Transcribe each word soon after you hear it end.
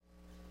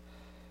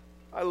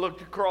I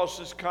looked across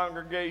this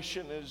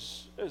congregation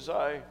as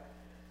I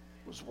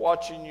was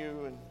watching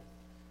you, and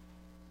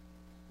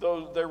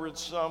though there were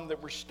some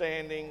that were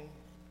standing,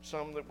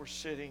 some that were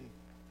sitting,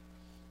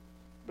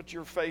 but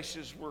your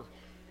faces were,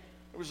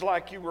 it was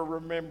like you were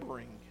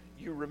remembering.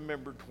 You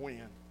remembered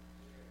when.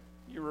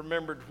 You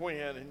remembered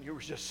when, and you were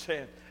just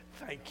saying,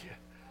 thank you.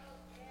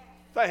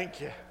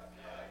 Thank you.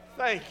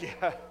 Thank you.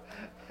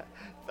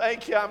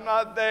 Thank you. I'm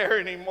not there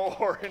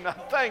anymore, and I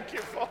thank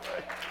you for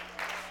it.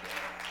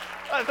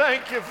 I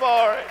thank you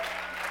for it.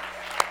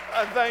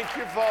 I thank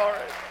you for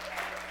it.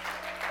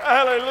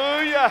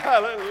 Hallelujah,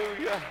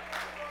 hallelujah.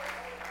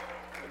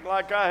 And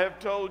like I have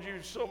told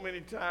you so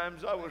many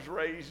times, I was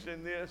raised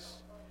in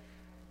this.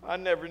 I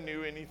never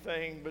knew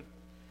anything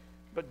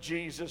but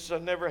Jesus. I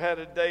never had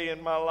a day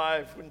in my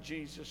life when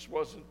Jesus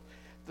wasn't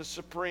the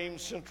supreme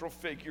central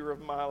figure of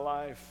my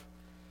life.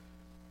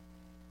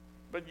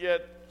 But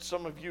yet,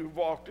 some of you have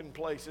walked in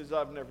places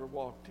I've never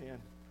walked in.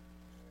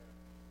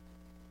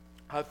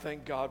 I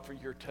thank God for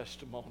your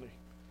testimony.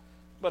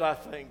 But I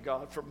thank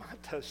God for my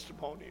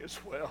testimony as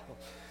well.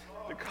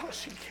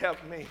 Because He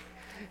kept me.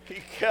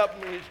 He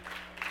kept me.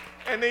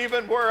 And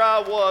even where I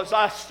was,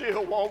 I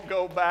still won't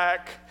go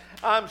back.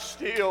 I'm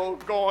still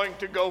going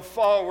to go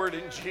forward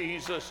in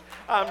Jesus.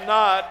 I'm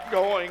not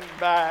going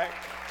back.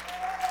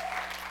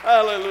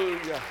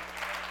 Hallelujah.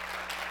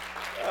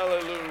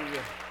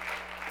 Hallelujah.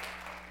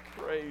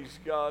 Praise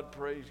God,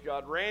 praise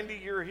God.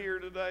 Randy, you're here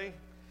today.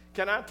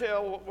 Can I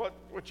tell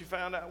what you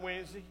found out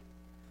Wednesday?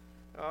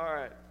 All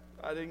right.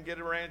 I didn't get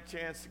a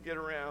chance to get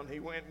around. He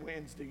went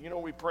Wednesday. You know,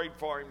 we prayed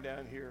for him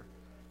down here.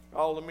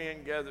 All the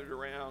men gathered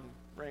around.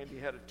 Randy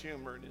had a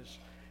tumor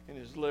in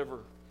his liver.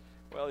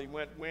 Well, he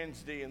went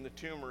Wednesday and the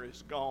tumor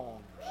is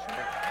gone. So.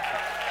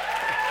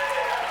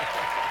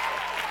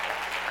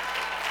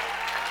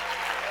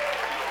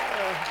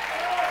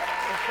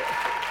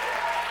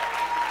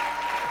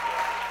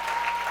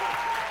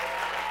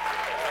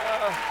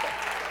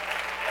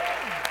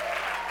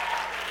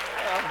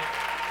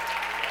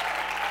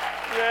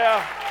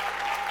 Yeah.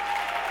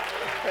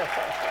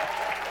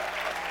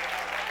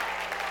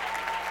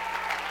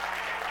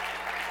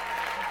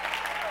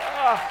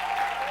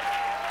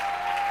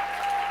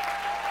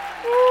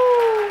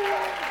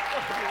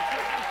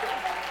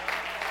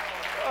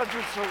 God,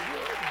 you're so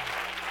good.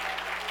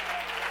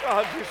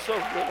 God, you're so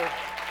good.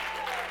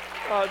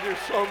 God, you're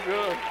so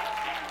good.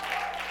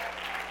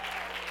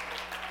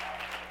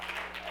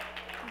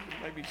 You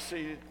may be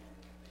seated.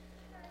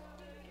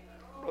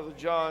 Brother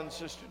John,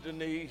 Sister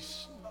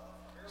Denise,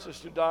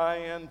 Sister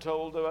Diane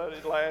told about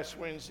it last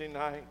Wednesday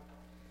night.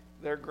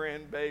 Their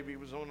grandbaby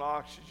was on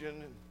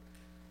oxygen and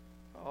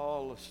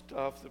all the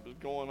stuff that was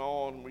going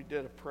on. We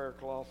did a prayer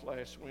cloth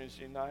last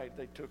Wednesday night.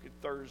 They took it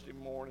Thursday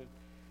morning.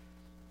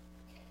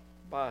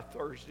 By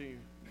Thursday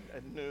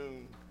at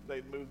noon,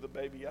 they'd moved the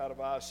baby out of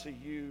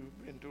ICU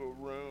into a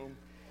room.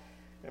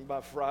 And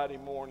by Friday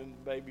morning,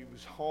 the baby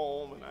was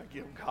home, and I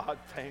give God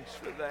thanks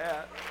for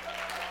that.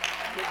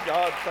 Give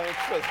God thanks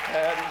for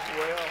that as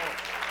well.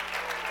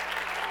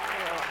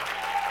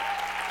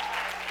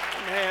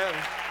 Man.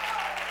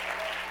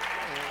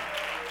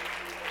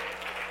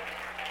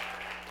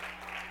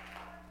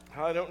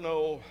 I don't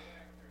know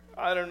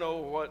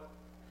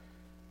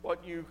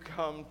what you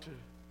come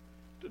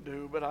to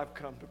do, but I've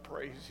come to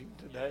praise Him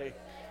today.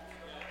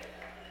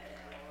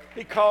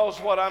 He calls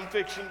what I'm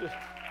fixing to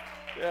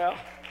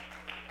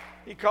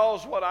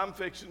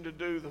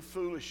do the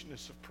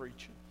foolishness of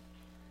preaching.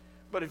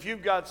 But if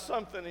you've got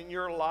something in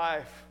your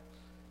life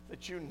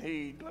that you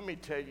need, let me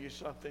tell you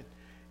something.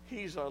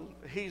 He's a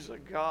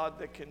God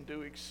that can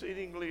do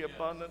exceedingly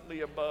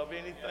abundantly above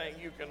anything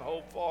you can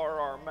hope for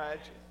or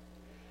imagine.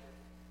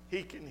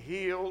 He can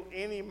heal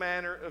any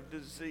manner of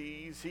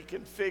disease. He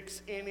can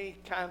fix any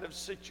kind of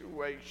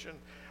situation.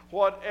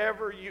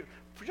 Whatever you,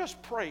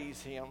 just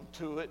praise Him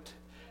to it.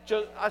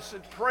 I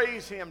said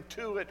praise Him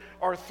to it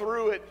or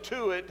through it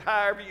to it,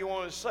 however you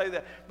want to say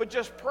that. But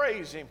just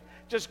praise Him.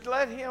 Just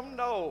let Him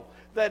know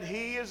that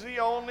He is the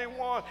only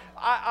one.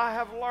 I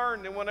have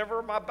learned that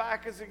whenever my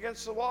back is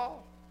against the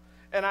wall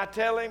and I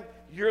tell Him,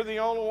 you're the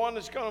only one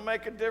that's going to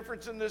make a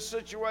difference in this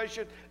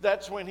situation,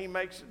 that's when He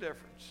makes a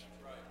difference.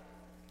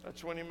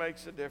 That's when He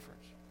makes a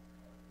difference.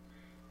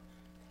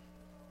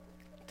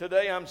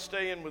 Today I'm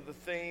staying with the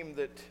theme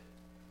that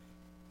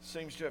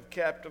seems to have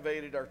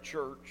captivated our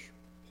church,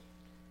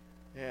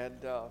 and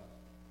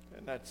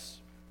that's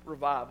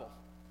revival,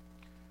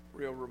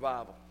 real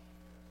revival.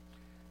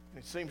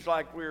 It seems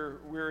like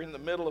we're in the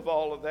middle of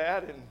all of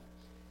that, and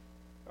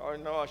or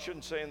no, I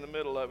shouldn't say in the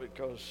middle of it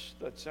because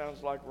that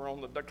sounds like we're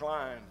on the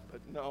decline.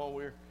 But no,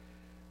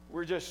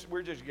 we're just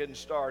getting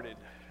started.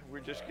 We're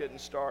just getting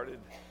started.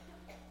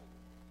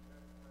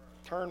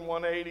 Turn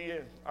 180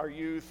 in our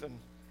youth and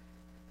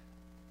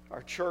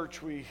our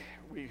church, we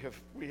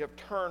have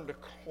turned a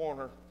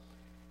corner.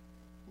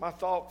 My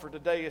thought for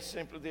today is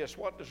simply this: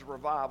 what does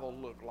revival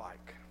look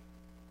like?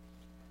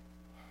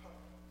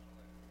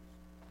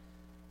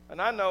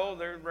 And I know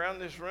there around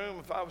this room,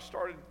 if I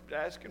started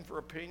asking for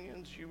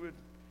opinions, you would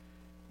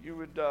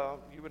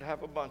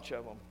have a bunch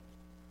of them.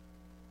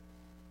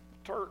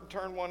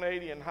 turn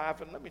 180 and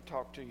hyphen. Let me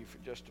talk to you for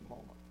just a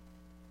moment.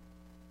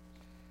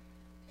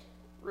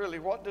 Really,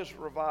 what does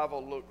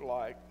revival look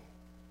like?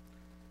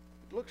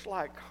 It looks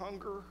like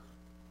hunger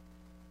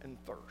and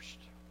thirst.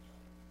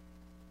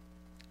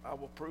 I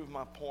will prove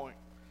my point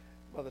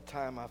by the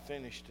time I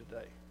finish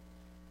today.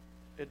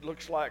 It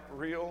looks like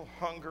real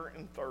hunger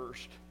and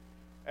thirst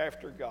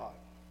after God.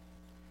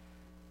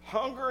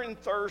 Hunger and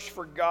thirst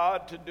for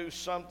God to do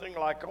something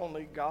like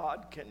only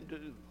God can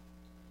do,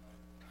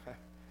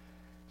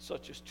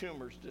 such as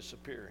tumors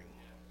disappearing.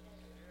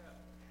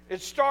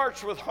 It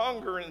starts with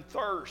hunger and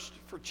thirst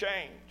for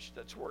change.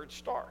 That's where it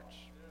starts.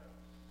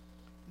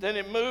 Then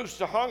it moves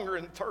to hunger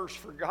and thirst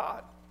for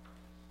God.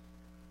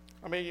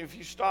 I mean, if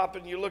you stop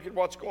and you look at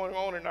what's going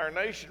on in our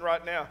nation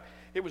right now,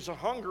 it was a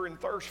hunger and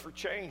thirst for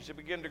change that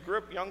began to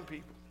grip young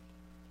people.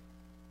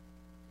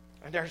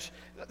 And there's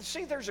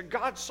a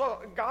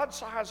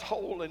God-sized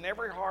hole in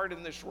every heart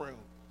in this room.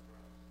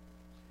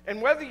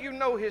 And whether you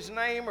know His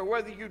name or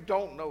whether you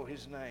don't know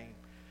His name,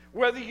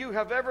 whether you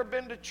have ever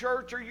been to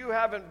church or you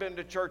haven't been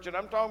to church, and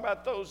I'm talking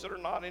about those that are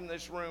not in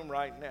this room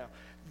right now,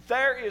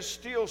 there is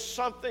still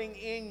something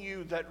in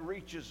you that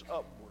reaches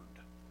upward.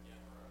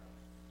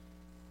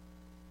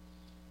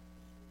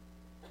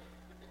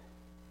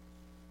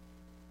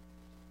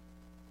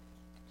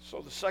 So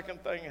the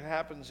second thing that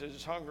happens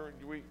is hunger.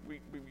 We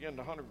begin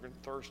to hunger and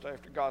thirst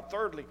after God.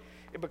 Thirdly,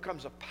 it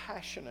becomes a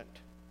passionate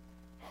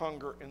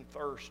hunger and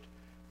thirst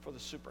for the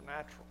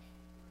supernatural.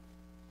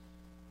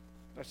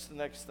 That's the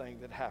next thing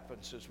that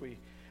happens is we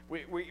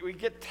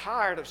get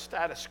tired of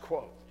status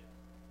quo.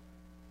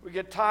 We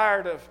get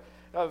tired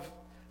of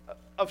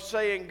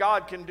saying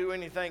God can do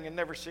anything and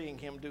never seeing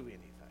Him do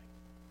anything.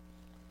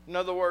 In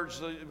other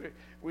words,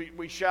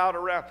 we shout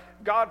around,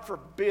 God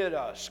forbid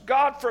us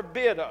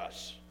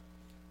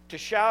to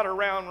shout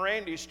around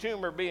Randy's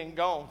tumor being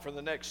gone for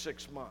the next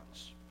 6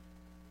 months.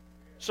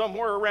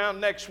 Somewhere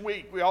around next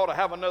week, we ought to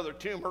have another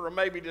tumor, or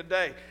maybe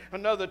today,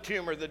 another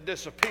tumor that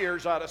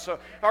disappears out of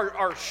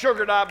our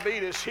sugar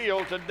diabetes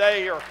healed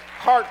today, or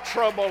heart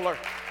trouble, or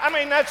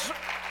that's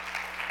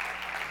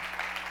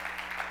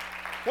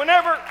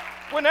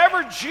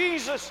whenever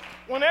Jesus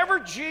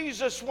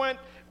went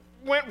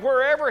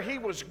wherever He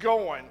was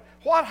going,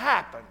 what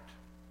happened?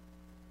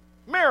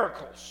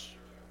 Miracles.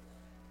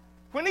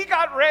 When He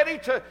got ready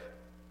to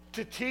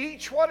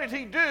teach, what did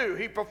He do?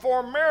 He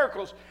performed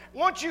miracles.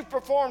 Once you've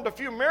performed a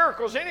few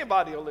miracles,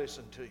 anybody will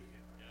listen to you.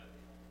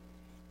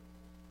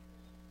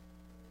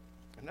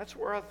 And that's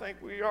where I think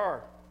we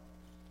are.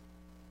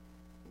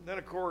 And then,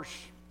 of course,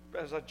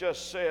 as I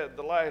just said,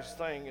 the last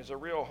thing is a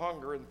real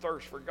hunger and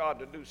thirst for God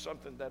to do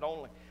something that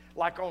only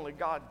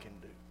God can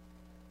do.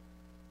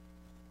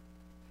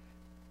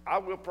 I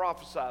will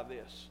prophesy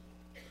this.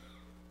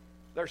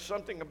 There's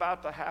something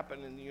about to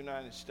happen in the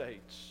United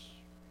States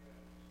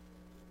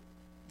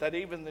that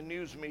even the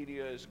news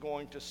media is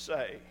going to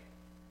say,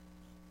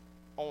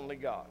 only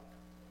God.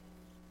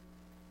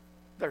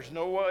 There's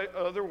no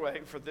other way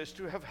for this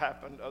to have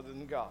happened other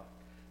than God.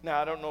 Now,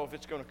 I don't know if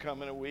it's going to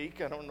come in a week.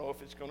 I don't know if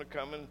it's going to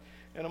come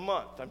in a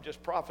month. I'm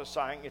just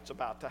prophesying it's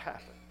about to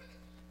happen.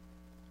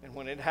 And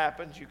when it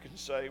happens, you can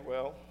say,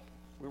 well,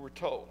 we were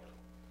told.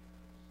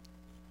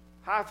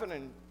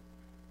 Hyphen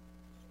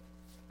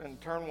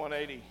and turn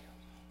 180.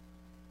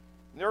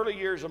 In the early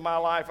years of my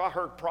life, I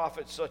heard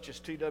prophets such as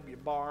T.W.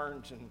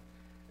 Barnes and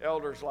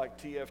elders like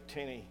T.F.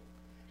 Tenney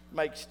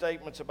make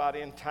statements about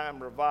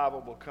end-time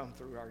revival will come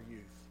through our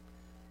youth.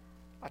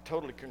 I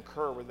totally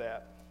concur with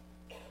that.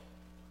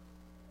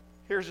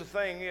 Here's the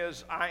thing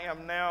is, I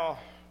am now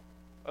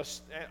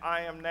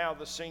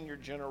the senior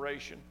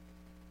generation,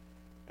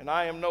 and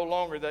I am no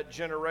longer that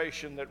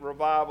generation that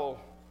revival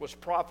was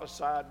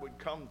prophesied would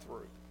come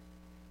through.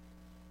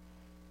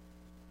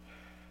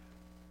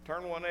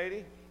 Turn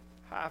 180.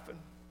 Hyphen,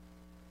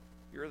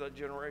 you're that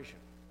generation.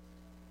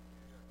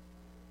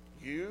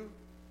 You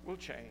will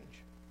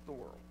change the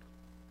world.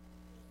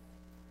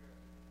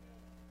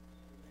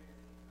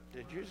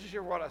 Did you just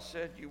hear what I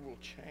said? You will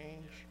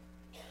change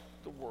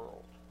the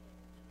world.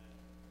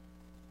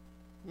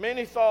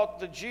 Many thought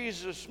the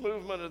Jesus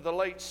movement of the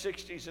late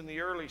 60s and the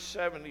early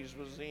 70s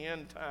was the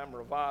end-time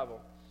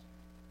revival.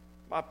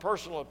 My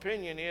personal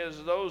opinion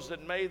is those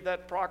that made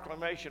that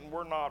proclamation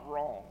were not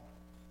wrong.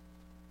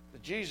 The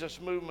Jesus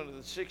movement of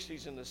the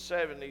 60s and the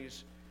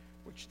 70s,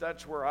 which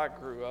that's where I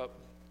grew up,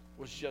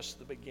 was just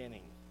the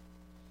beginning.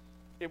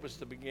 It was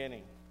the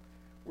beginning.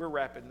 We're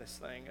wrapping this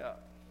thing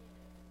up.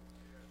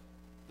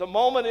 The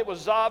moment it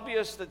was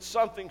obvious that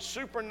something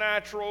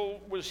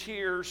supernatural was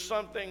here,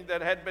 something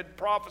that had been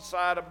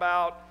prophesied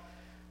about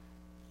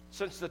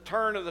since the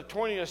turn of the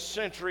 20th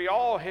century,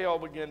 all hell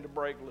began to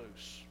break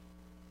loose.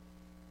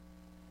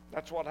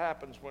 That's what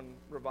happens when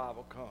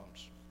revival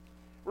comes.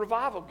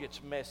 Revival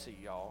gets messy,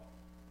 y'all.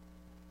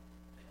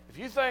 If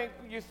you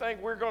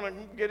think we're going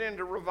to get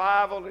into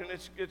revival and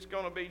it's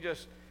going to be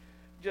just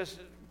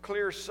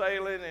clear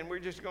sailing and we're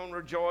just going to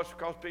rejoice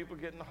because people are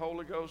getting the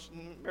Holy Ghost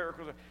and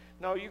miracles,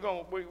 no,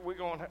 we're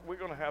going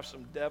to have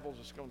some devils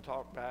that's going to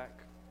talk back.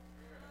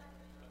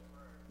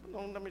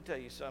 Well, let me tell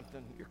you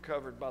something. You're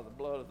covered by the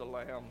blood of the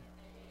Lamb.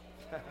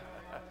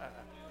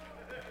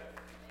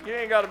 You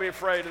ain't got to be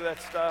afraid of that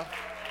stuff.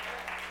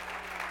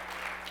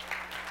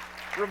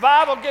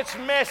 Revival gets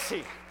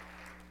messy.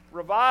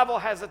 Revival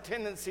has a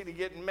tendency to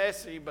get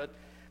messy, but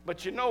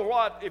you know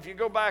what? If you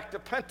go back to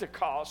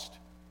Pentecost,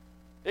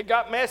 it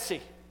got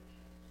messy.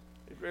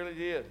 It really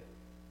did.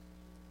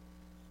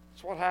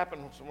 It's what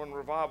happens when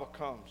revival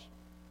comes.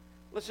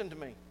 Listen to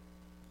me.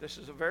 This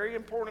is a very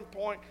important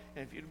point,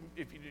 and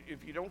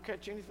if you don't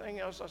catch anything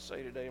else I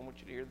say today, I want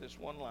you to hear this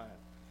one line.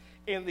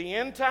 In the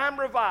end-time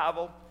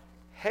revival,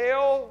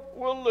 hell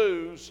will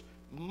lose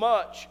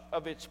much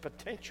of its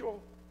potential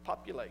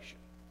population.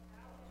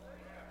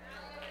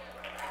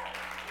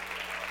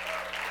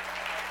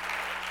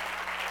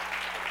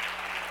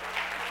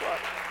 That's right.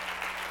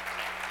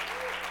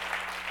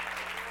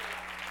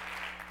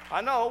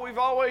 I know we've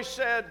always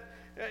said,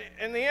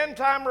 in the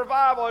end-time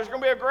revival, there's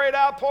going to be a great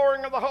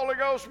outpouring of the Holy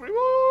Ghost.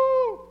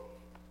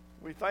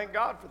 We thank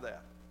God for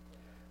that.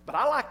 But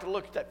I like to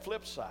look at that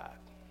flip side.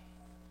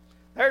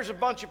 There's a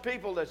bunch of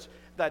people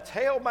that's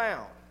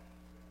hell-bound,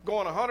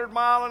 going 100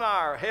 miles an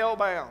hour,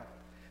 hell-bound,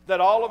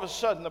 that all of a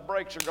sudden the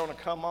brakes are going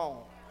to come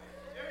on.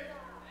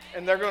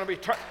 And they're going to be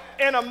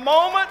in a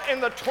moment, in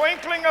the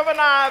twinkling of an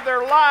eye,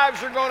 their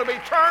lives are going to be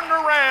turned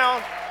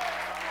around.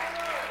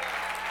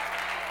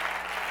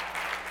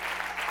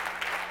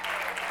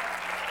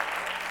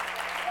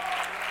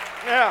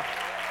 Yeah.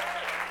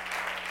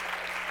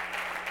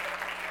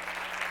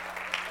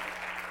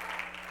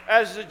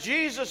 As the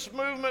Jesus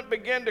movement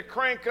began to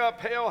crank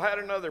up, hell had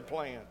another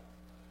plan.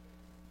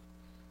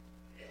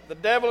 The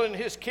devil and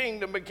his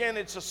kingdom began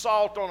its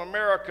assault on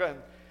America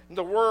and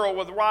the world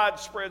with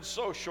widespread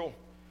social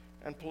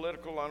and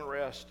political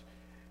unrest.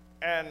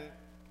 And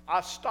I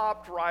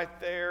stopped right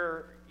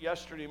there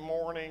yesterday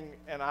morning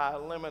and I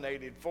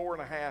eliminated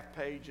 4.5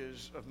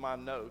 pages of my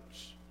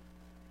notes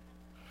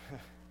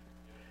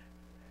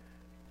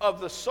of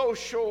the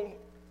social,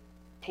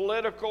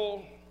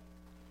 political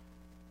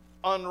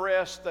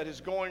unrest that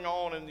is going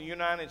on in the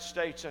United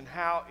States and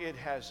how it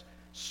has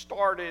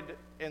started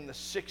in the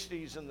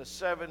 60s and the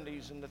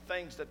 70s and the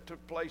things that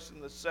took place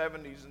in the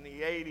 70s and the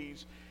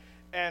 80s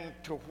and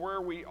to where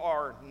we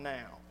are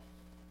now.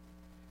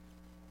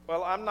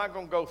 Well, I'm not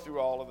going to go through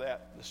all of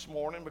that this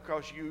morning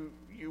because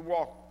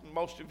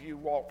most of you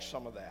walked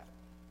some of that.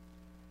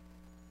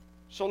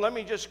 So let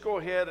me just go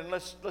ahead and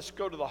let's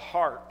go to the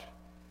heart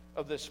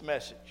of this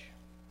message.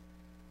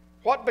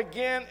 What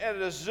began at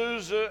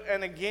Azusa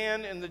and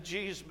again in the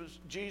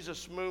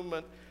Jesus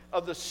movement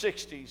of the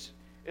 60s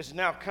is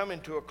now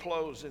coming to a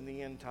close in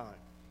the end time.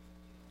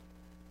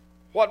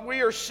 What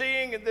we are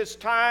seeing at this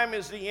time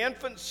is the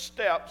infant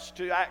steps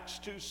to Acts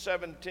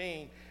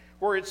 2:17,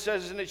 where it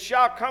says, "And it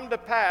shall come to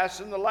pass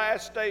in the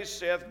last days,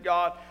 saith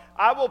God,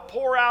 I will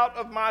pour out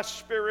of my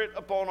spirit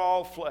upon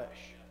all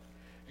flesh.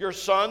 Your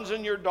sons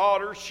and your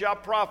daughters shall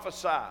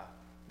prophesy."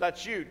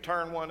 That's you,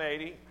 turn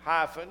 180,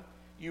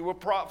 you will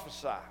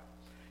prophesy.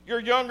 "Your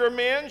younger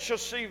men shall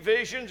see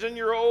visions, and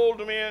your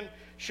old men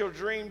shall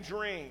dream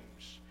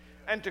dreams."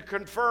 And to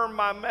confirm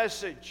my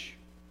message,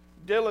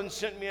 Dylan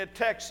sent me a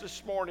text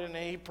this morning, and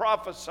he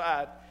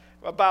prophesied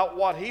about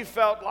what he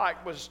felt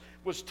like was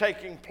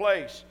taking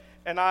place.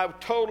 And I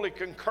totally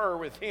concur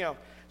with him.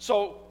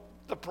 So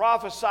the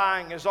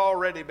prophesying has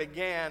already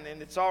began, and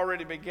it's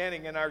already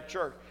beginning in our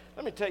church.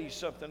 Let me tell you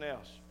something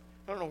else.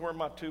 I don't know where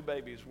my two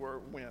babies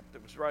went.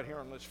 It was right here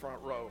on this front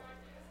row.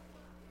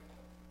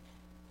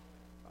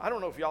 I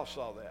don't know if y'all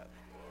saw that.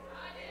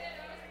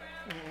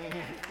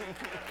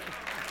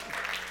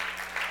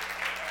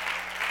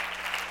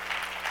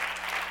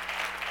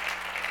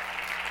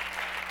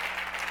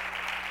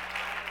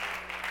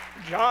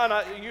 John,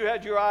 you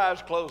had your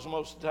eyes closed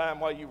most of the time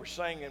while you were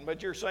singing,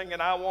 but you're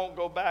singing, "I won't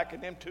go back,"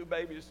 and them two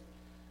babies,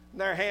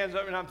 and their hands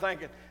up, and I'm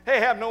thinking,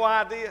 they have no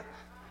idea.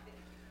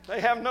 They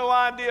have no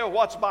idea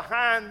what's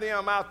behind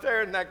them out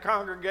there in that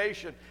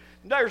congregation.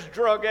 There's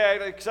drug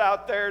addicts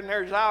out there, and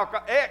there's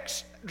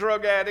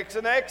ex-drug addicts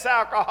and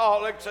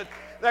ex-alcoholics, and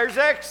there's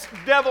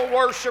ex-devil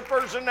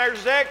worshipers, and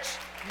there's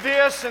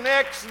ex-this and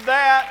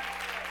ex-that.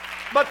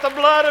 But the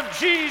blood of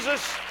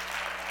Jesus,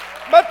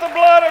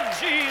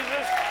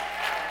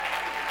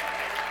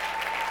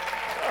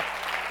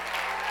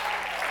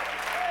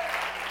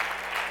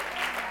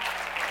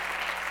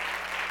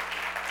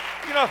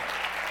 you know,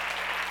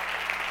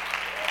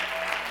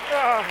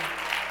 oh,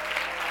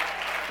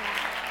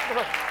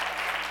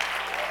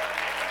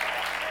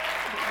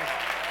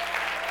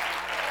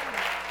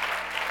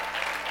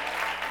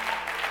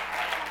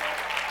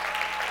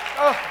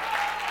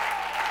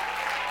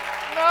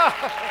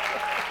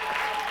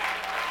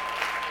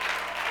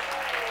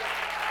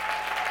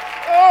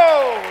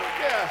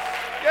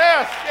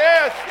 yes.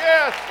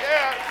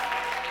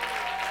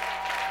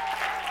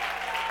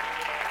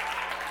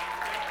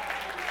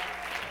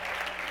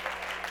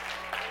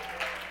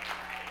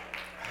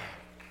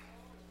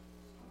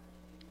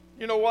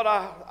 You know what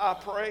I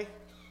pray?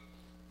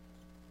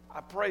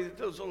 I pray that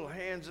those little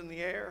hands in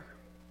the air,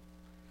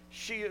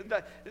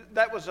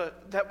 that was a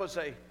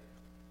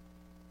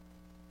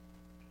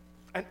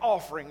an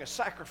offering, a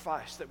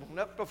sacrifice that went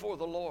up before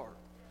the Lord.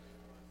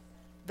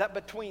 That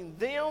between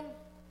them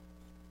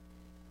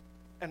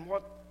and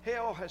what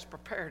hell has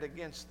prepared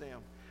against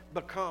them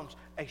becomes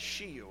a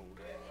shield.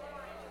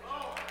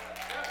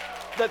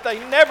 That they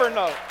never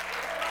know.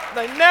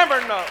 They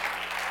never know.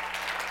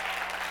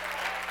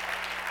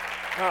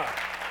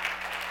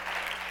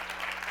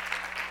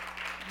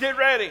 Get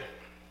ready.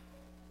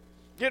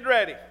 Get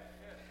ready.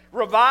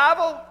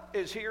 Revival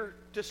is here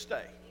to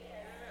stay.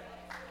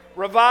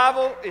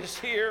 Revival is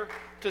here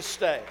to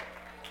stay.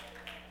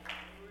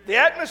 The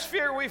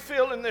atmosphere we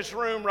feel in this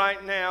room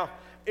right now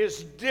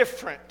is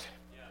different.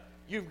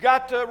 You've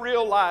got to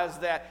realize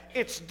that.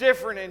 It's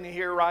different in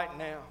here right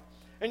now.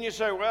 And you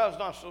say, well, it's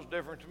not so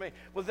different to me.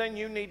 Well, then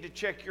you need to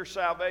check your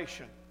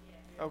salvation.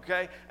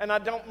 Okay? And I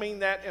don't mean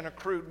that in a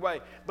crude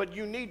way. But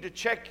you need to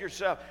check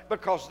yourself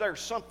because there's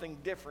something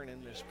different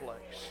in this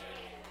place.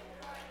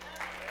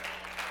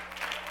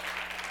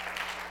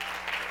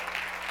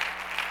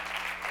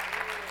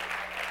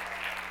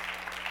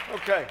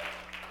 Okay.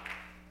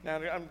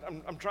 Now,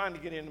 I'm trying to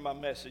get into my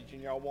message,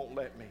 and y'all won't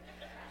let me.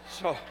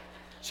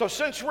 So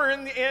since we're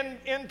in the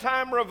end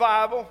time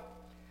revival,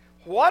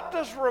 what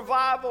does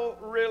revival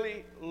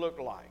really look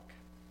like?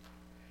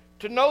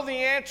 To know the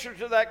answer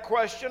to that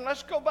question,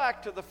 let's go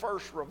back to the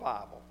first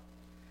revival.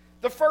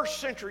 The first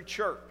century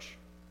church.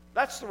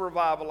 That's the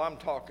revival I'm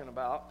talking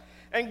about.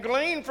 And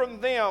glean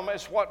from them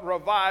as what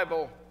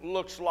revival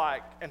looks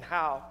like and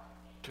how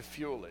to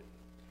fuel it.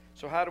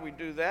 So how do we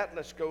do that?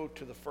 Let's go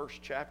to the first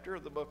chapter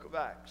of the book of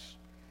Acts.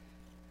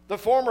 The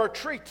former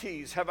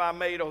treatise have I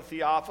made, O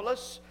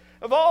Theophilus,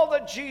 of all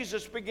that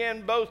Jesus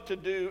began both to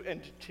do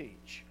and to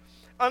teach,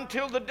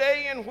 until the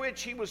day in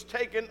which he was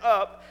taken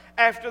up,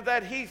 after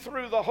that he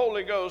through the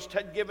Holy Ghost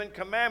had given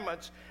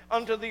commandments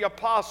unto the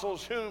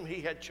apostles whom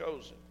he had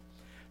chosen,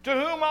 to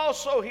whom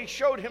also he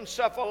showed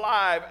himself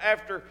alive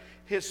after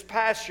his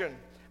passion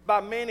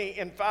by many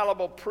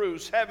infallible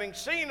proofs, having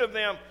seen of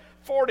them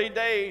 40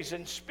 days,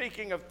 and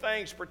speaking of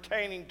things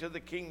pertaining to the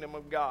kingdom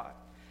of God.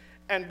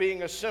 And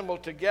being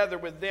assembled together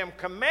with them,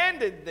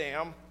 commanded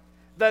them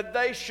that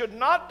they should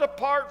not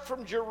depart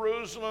from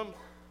Jerusalem,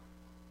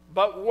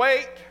 but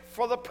wait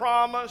for the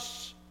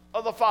promise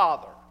of the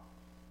Father,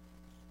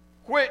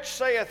 which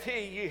saith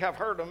he, ye have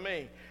heard of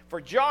me.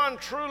 For John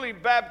truly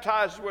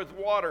baptized with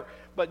water,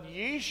 but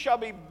ye shall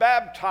be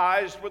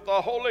baptized with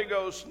the Holy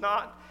Ghost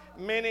not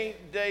many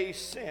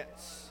days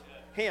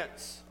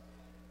hence.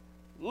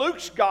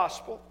 Luke's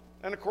gospel,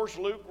 and of course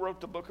Luke wrote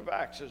the book of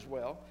Acts as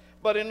well,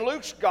 but in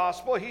Luke's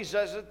gospel he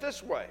says it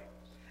this way.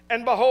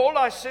 And behold,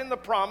 I send the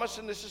promise,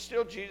 and this is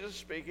still Jesus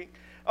speaking,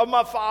 of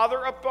my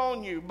Father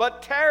upon you.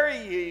 But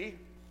tarry ye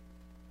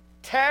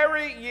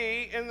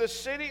in the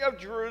city of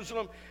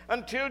Jerusalem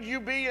until you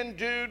be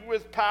endued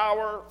with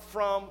power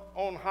from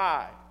on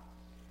high.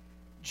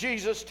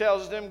 Jesus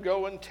tells them,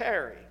 go and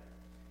tarry.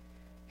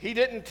 He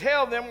didn't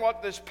tell them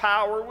what this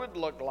power would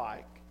look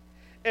like.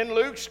 In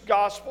Luke's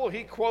gospel,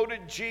 he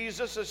quoted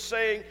Jesus as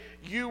saying,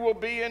 you will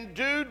be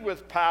endued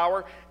with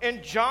power.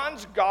 In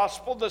John's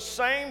gospel, the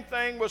same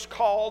thing was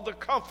called the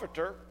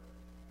Comforter.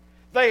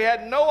 They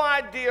had no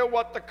idea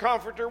what the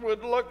Comforter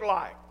would look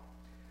like.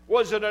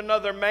 Was it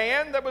another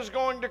man that was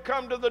going to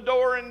come to the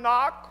door and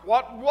knock?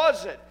 What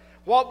was it?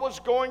 What was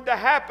going to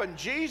happen?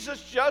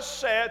 Jesus just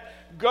said,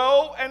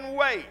 go and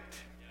wait.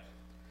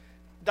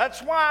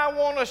 That's why I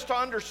want us to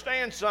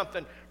understand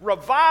something.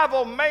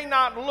 Revival may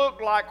not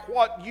look like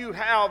what you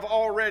have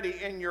already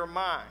in your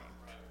mind.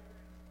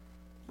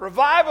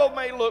 Revival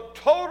may look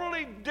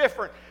totally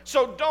different.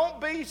 So don't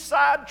be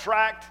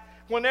sidetracked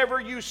whenever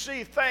you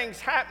see things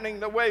happening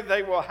the way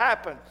they will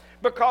happen.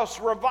 Because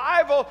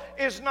revival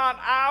is not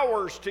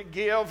ours to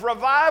give.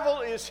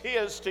 Revival is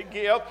His to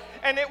give.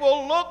 And it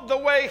will look the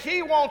way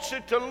He wants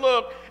it to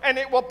look. And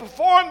it will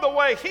perform the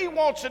way He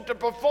wants it to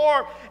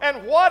perform.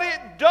 And what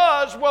it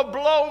does will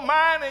blow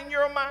mine and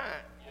your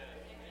mind.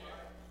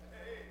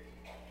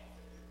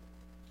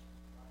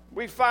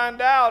 We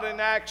find out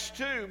in Acts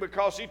 2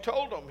 because He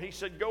told them. He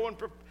said,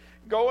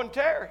 go and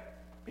tarry.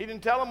 He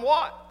didn't tell them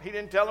what. He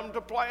didn't tell them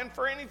to plan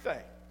for anything.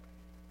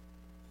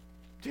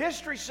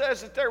 History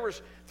says that there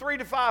was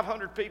 300 to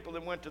 500 people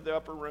that went to the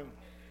upper room.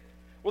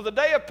 Well, the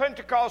day of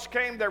Pentecost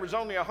came, there was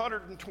only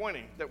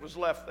 120 that was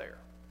left there.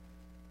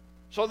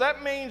 So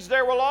that means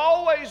there will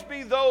always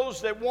be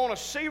those that want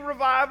to see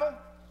revival.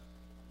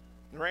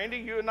 Randy,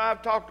 you and I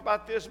have talked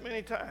about this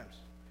many times.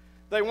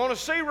 They want to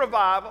see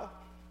revival,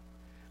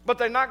 but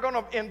they're not going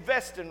to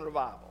invest in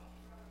revival.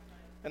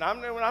 And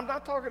I'm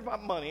not talking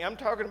about money. I'm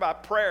talking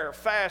about prayer,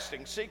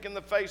 fasting, seeking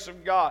the face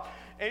of God,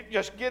 and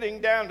just getting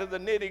down to the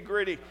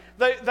nitty-gritty.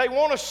 They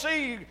want to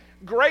see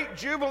great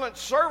jubilant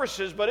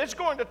services, but it's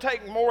going to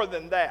take more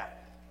than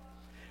that.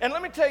 And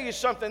let me tell you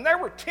something. There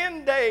were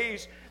 10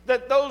 days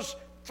that those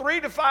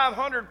 300 to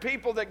 500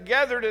 people that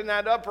gathered in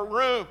that upper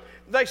room,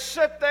 they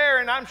sit there,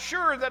 and I'm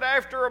sure that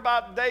after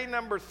about day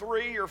number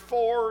 3 or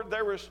 4,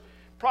 there was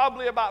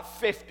probably about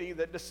 50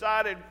 that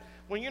decided,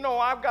 well, you know,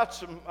 I've got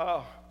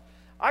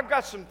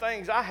some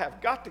things I have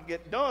got to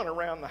get done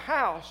around the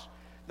house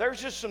there's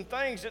just some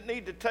things that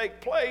need to take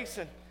place.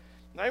 And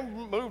they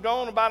moved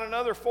on about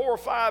another 4 or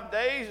 5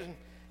 days,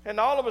 and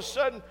all of a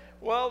sudden,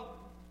 well,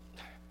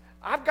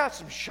 I've got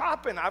some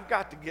shopping I've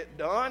got to get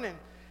done. And,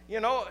 you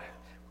know,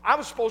 I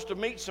was supposed to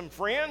meet some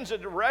friends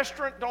at the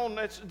restaurant on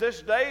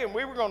this day, and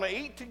we were going to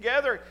eat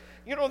together.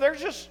 You know,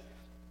 there's just,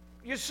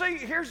 you see,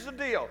 here's the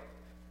deal.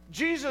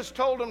 Jesus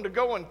told them to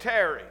go and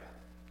tarry.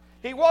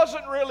 He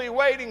wasn't really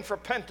waiting for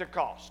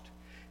Pentecost.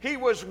 He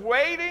was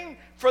waiting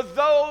for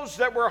those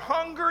that were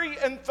hungry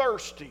and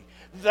thirsty.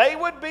 They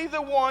would be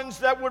the ones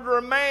that would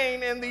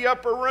remain in the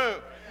upper room.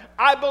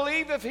 I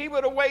believe if he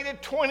would have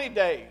waited 20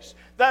 days,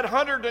 that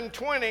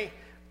 120,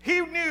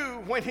 he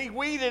knew when he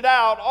weeded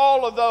out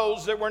all of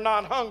those that were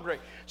not hungry.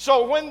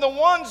 So when the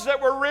ones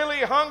that were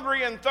really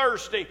hungry and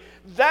thirsty,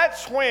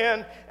 that's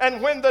when,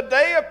 and when the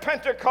day of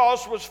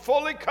Pentecost was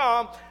fully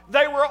come,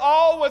 they were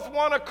all with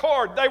one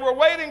accord. They were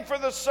waiting for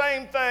the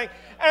same thing.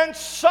 And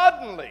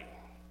suddenly,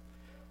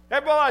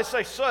 everybody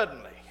say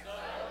suddenly.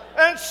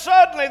 And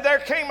suddenly there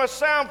came a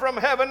sound from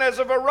heaven as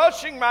of a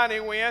rushing mighty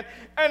wind,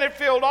 and it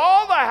filled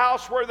all the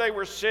house where they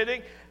were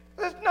sitting.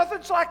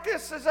 Nothing like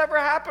this has ever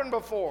happened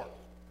before.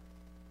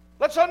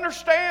 Let's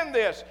understand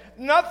this.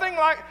 Nothing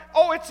like,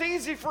 oh, it's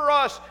easy for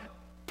us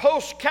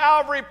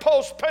post-Calvary,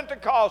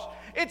 post-Pentecost.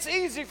 It's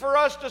easy for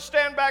us to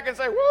stand back and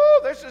say,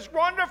 woo, this is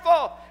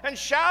wonderful, and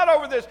shout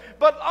over this.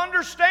 But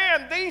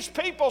understand, these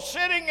people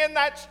sitting in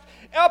that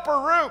upper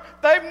room,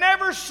 they've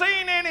never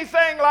seen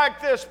anything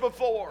like this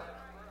before.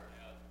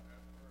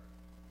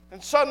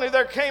 And suddenly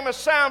there came a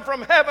sound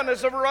from heaven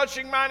as of a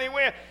rushing mighty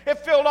wind. It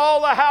filled all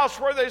the house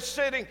where they were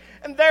sitting.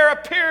 And there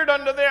appeared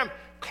unto them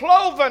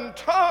cloven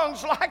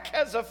tongues like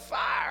as of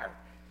fire.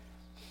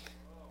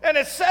 And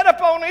it set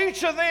upon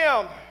each of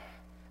them.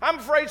 I'm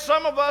afraid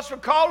some of us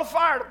would call the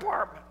fire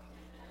department.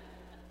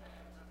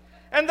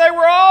 And they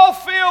were all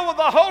filled with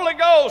the Holy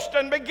Ghost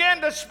and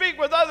began to speak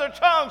with other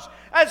tongues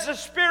as the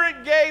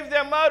Spirit gave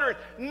them utterance.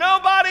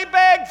 Nobody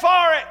begged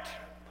for it.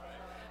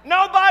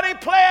 Nobody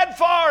pled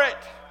for it.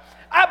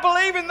 I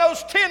believe in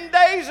those 10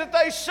 days that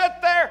they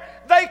sat there,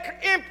 they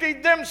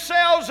emptied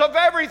themselves of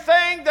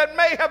everything that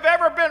may have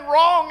ever been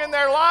wrong in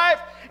their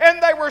life,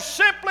 and they were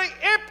simply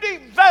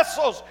empty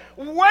vessels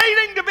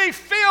waiting to be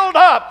filled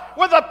up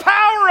with the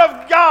power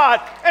of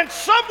God. And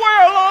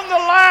somewhere along the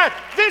line,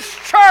 this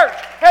church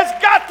has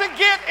got to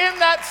get in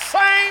that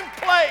same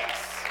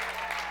place.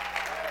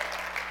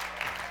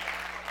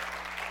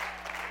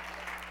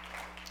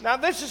 Now,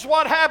 this is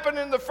what happened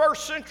in the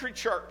first century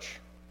church.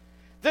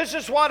 This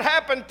is what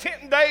happened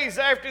 10 days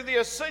after the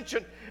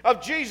ascension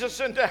of Jesus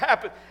into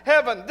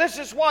heaven. This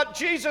is what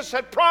Jesus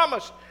had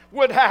promised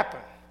would happen.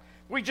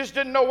 We just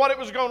didn't know what it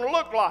was going to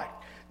look like.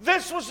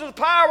 This was the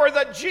power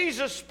that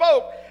Jesus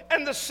spoke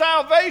and the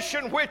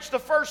salvation which the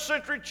first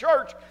century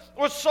church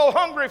was so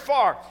hungry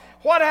for.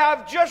 What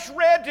I've just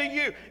read to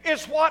you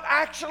is what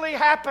actually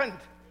happened.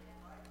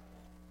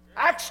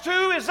 Acts 2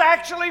 is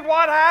actually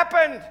what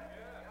happened.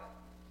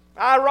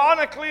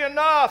 Ironically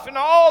enough, in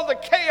all the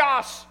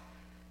chaos,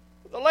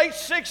 the late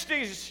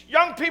 60s,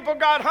 young people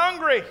got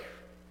hungry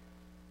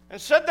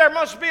and said there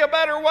must be a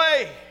better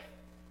way.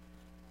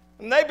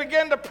 And they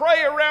began to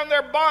pray around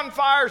their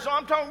bonfires.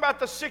 I'm talking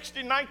about the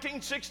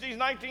 1960s,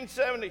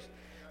 1970s.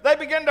 They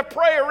began to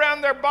pray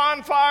around their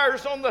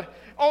bonfires on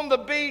the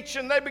beach,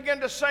 and they began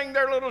to sing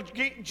their little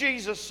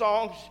Jesus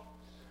songs.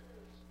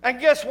 And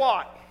guess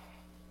what?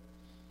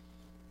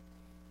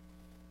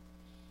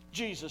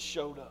 Jesus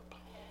showed up.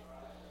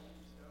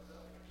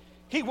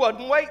 He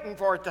wasn't waiting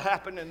for it to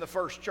happen in the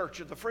first church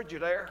of the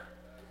Frigidaire.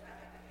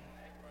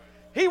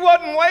 He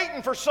wasn't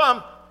waiting for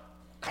some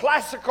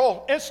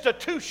classical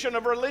institution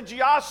of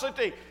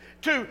religiosity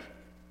to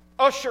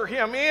usher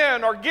him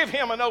in or give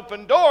him an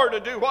open door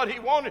to do what he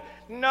wanted.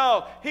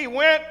 No, he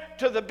went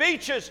to the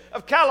beaches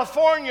of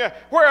California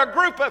where a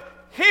group of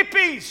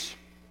hippies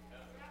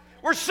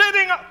were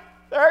sitting.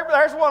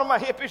 There's one of my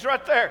hippies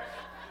right there.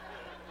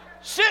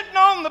 Sitting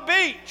on the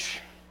beach,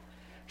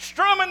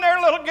 strumming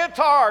their little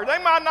guitar.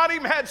 They might not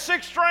even had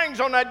 6 strings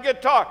on that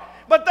guitar,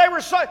 but they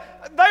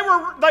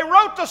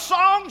wrote the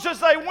songs as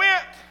they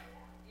went.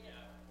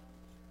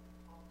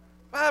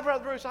 Well,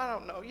 Brother Bruce, I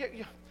don't know.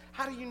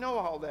 How do you know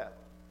all that?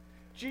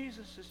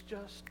 Jesus is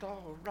just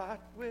all right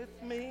with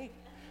me.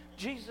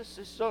 Jesus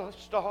is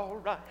just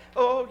all right.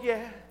 Oh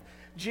yeah,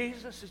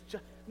 Jesus is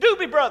just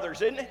Doobie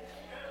Brothers, isn't it?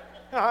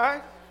 All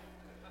right.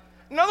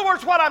 In other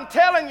words, what I'm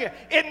telling you,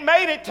 it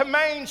made it to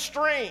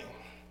mainstream.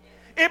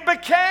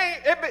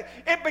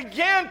 It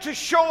began to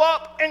show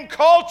up in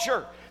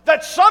culture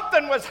that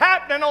something was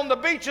happening on the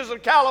beaches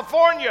of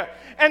California,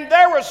 and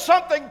there was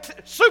something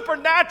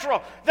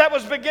supernatural that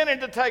was beginning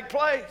to take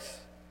place.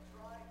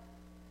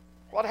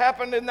 What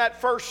happened in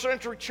that first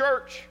century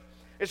church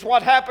is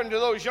what happened to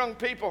those young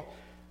people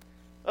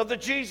of the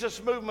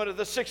Jesus movement of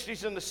the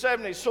 60s and the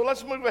 70s. So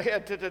let's move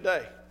ahead to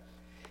today.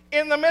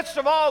 In the midst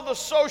of all the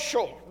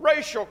social,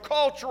 racial,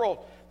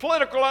 cultural,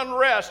 political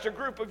unrest, a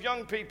group of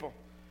young people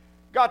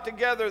got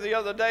together the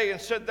other day and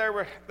said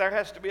there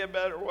has to be a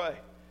better way.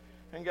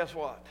 And guess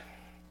what?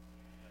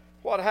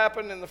 What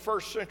happened in the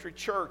first century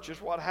church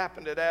is what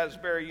happened at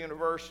Asbury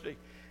University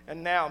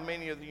and now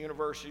many of the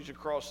universities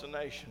across the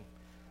nation.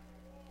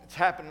 It's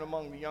happening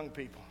among the young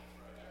people.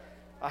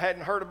 I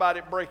hadn't heard about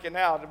it breaking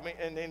out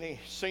in any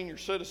senior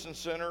citizen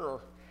center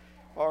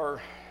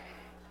or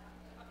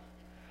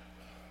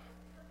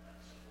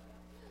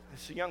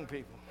it's the young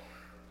people.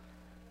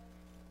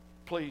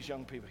 Please,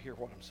 young people, hear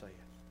what I'm saying.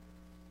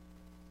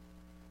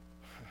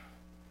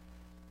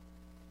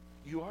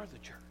 You are the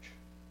church.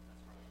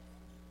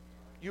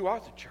 You are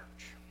the church.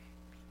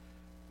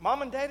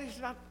 Mom and daddy's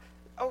not,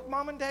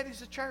 mom and daddy's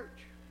the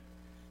church.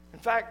 In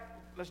fact,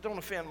 let's don't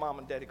offend mom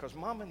and daddy, because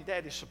mom and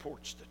daddy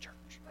supports the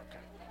church. Okay?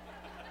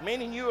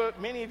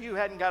 Many of you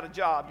hadn't got a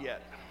job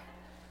yet.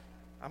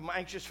 I'm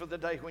anxious for the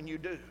day when you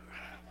do.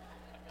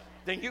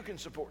 Then you can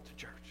support the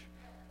church.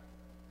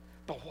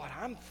 But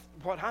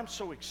what I'm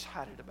so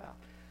excited about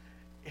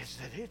is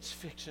that it's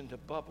fixing to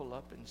bubble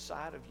up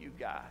inside of you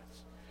guys.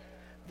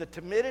 The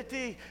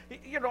timidity,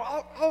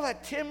 all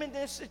that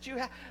timidness that you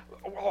have.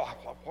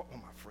 What will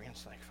my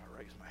friends think if I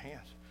raise my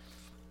hands?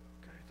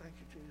 Okay, thank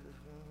you, Jesus.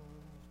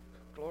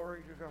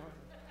 Glory to God.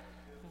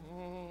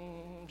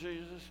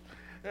 Jesus.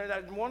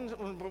 And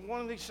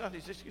one of these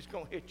Sundays, this is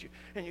going to hit you,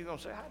 and you're going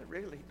to say, I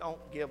really don't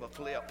give a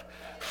flip.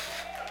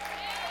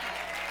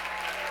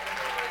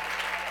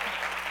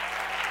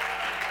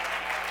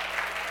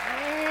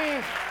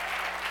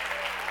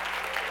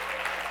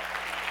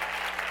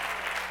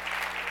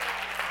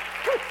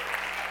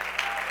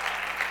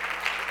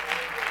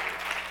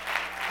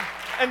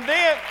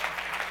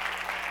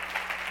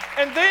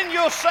 And then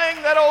you'll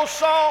sing that old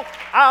song,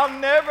 I'll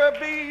never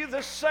be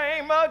the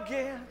same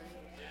again.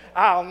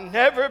 I'll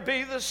never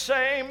be the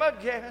same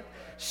again.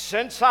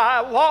 Since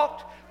I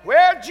walked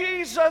where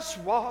Jesus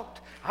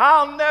walked,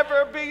 I'll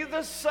never be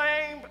the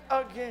same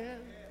again.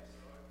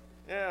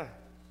 Yeah.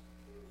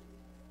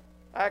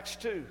 Acts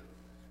 2.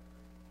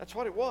 That's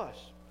what it was.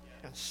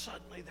 And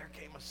suddenly there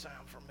came a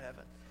sound from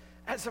heaven,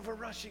 as of a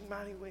rushing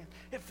mighty wind.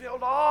 It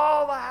filled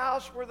all the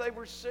house where they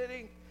were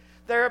sitting.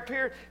 There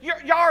appeared,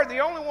 y'all are the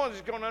only ones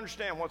that's going to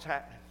understand what's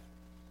happening.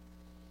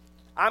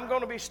 I'm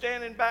going to be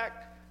standing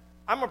back.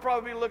 I'm going to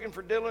probably be looking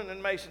for Dylan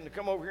and Mason to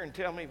come over here and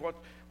tell me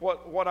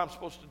what I'm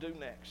supposed to do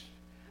next.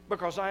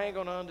 Because I ain't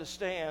going to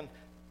understand.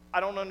 I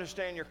don't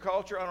understand your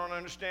culture. I don't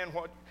understand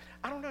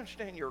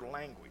your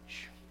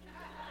language.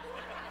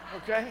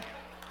 Okay?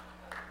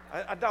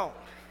 I don't.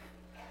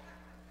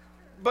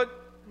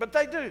 But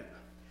they do.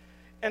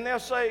 And they'll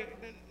say,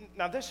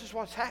 now this is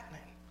what's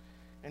happening.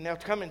 And they'll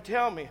come and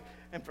tell me.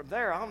 And from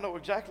there, I'll know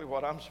exactly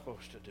what I'm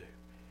supposed to do.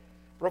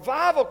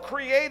 Revival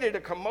created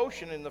a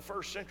commotion in the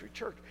first century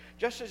church,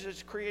 just as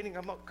it's creating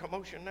a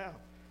commotion now.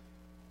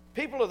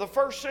 People of the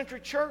first century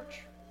church,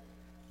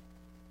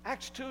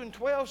 Acts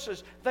 2:12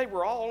 says, they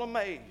were all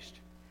amazed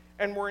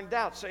and were in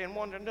doubt, saying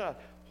one to another,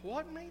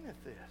 what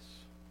meaneth this?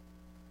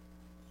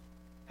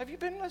 Have you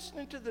been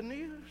listening to the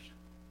news?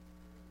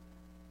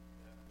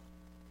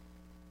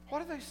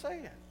 What are they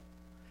saying?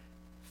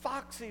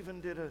 Fox even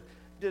did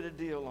a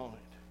deal on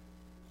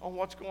it, on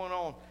what's going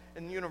on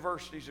in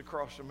universities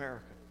across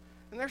America.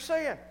 And they're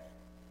saying,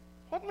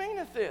 what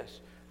meaneth this?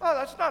 Oh,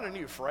 that's not a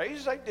new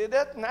phrase. They did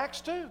that in Acts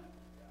 2.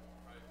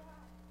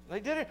 They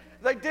did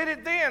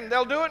it then.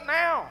 They'll do it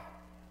now.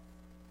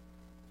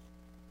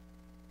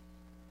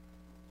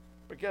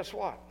 But guess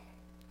what?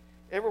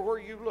 Everywhere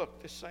you look,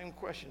 this same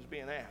question is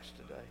being asked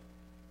today.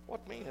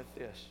 What meaneth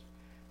this?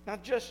 Now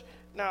just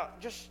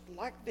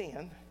like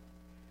then,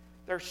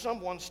 there's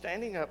someone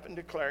standing up and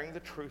declaring the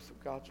truth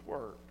of God's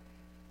word.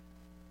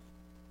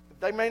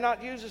 They may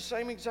not use the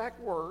same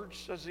exact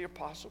words as the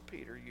Apostle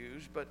Peter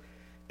used, but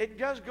it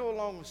does go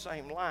along the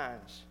same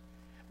lines.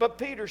 But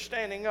Peter,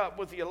 standing up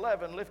with the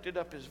 11, lifted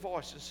up his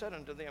voice and said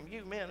unto them,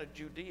 you men of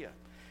Judea,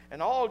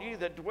 and all ye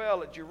that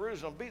dwell at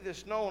Jerusalem, be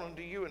this known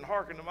unto you, and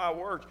hearken to my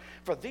words.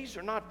 For these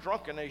are not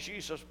drunken, as ye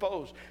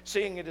suppose,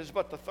 seeing it is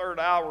but the third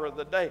hour of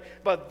the day.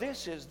 But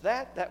this is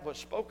that was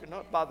spoken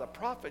of by the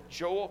prophet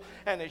Joel.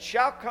 And it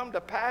shall come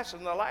to pass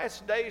in the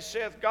last days,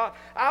 saith God,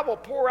 I will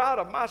pour out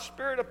of my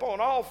spirit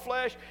upon all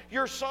flesh.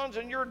 Your sons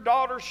and your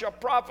daughters shall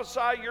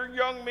prophesy. Your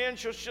young men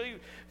shall see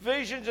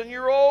visions, and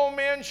your old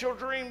men shall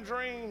dream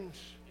dreams.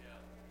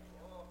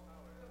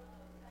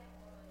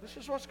 This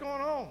is what's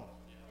going on.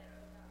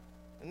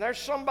 And there's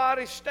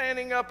somebody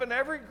standing up in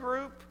every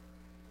group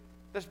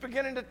that's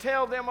beginning to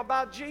tell them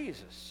about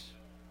Jesus.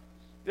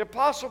 The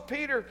Apostle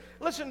Peter,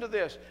 listen to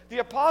this. The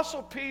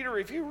Apostle Peter,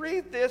 if you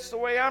read this the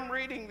way I'm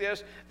reading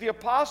this, the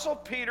Apostle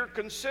Peter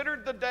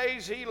considered the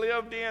days he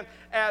lived in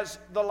as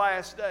the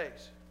last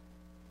days.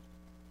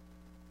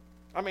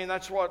 I mean,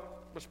 that's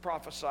what was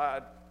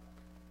prophesied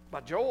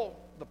by Joel,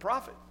 the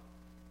prophet.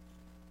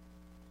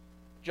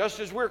 Just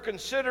as we're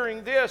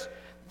considering this,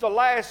 the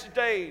last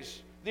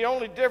days, the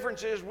only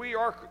difference is we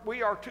are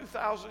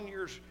 2,000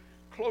 years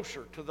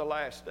closer to the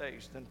last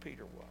days than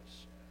Peter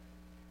was.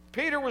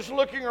 Peter was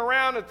looking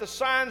around at the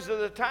signs of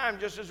the time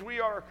just as we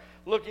are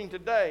looking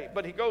today,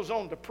 but he goes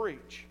on to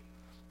preach.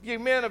 Ye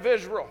men of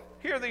Israel,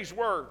 hear these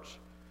words.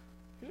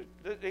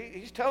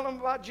 He's telling them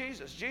about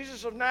Jesus.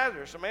 Jesus of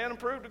Nazareth, a man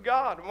approved of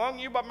God, among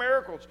you by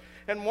miracles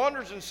and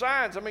wonders and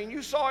signs. I mean,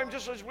 you saw him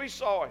just as we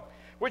saw him,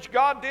 which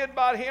God did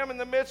by him in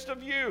the midst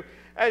of you,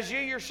 as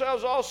ye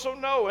yourselves also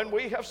know. And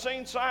we have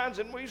seen signs,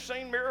 and we've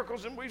seen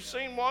miracles, and we've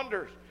seen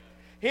wonders.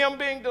 Him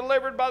being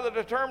delivered by the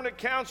determinate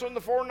counsel and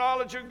the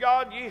foreknowledge of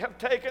God, ye have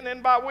taken,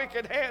 and by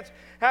wicked hands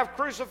have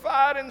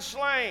crucified and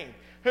slain,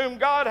 whom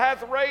God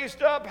hath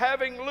raised up,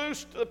 having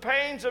loosed the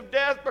pains of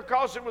death,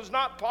 because it was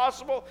not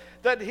possible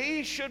that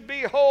he should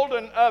be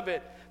holden of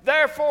it.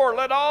 Therefore,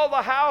 let all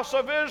the house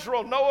of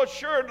Israel know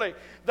assuredly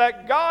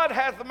that God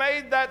hath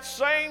made that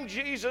same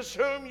Jesus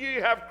whom ye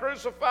have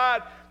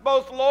crucified,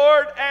 both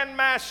Lord and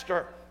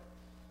Master.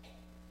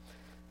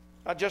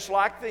 Now, just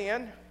like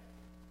then,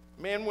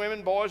 men,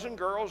 women, boys, and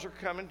girls are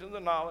coming to the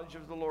knowledge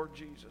of the Lord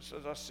Jesus.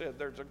 As I said,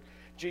 there's a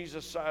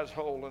Jesus-sized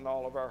hole in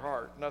all of our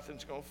heart.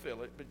 Nothing's going to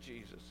fill it but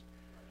Jesus.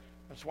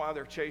 That's why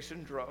they're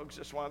chasing drugs.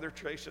 That's why they're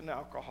chasing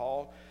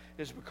alcohol,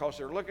 is because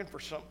they're looking for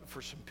some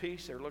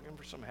peace. They're looking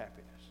for some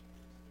happiness.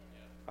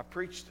 I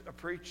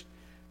preached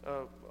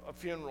a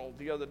funeral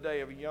the other day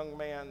of a young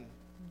man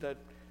that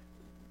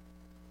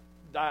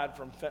died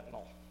from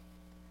fentanyl.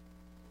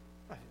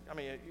 I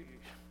mean,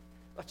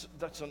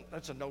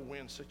 that's a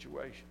no-win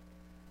situation.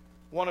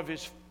 One of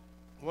his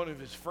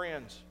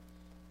friends,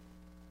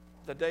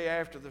 the day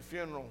after the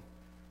funeral,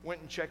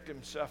 went and checked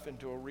himself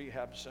into a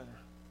rehab center.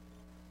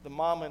 The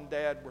mom and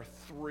dad were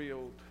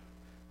thrilled.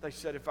 They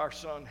said, if our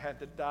son had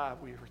to die,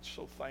 we were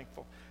so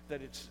thankful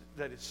that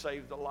it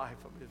saved the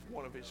life of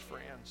one of his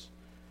friends.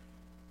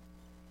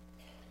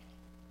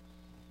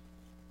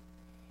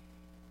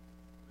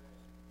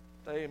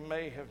 They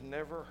may have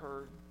never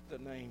heard the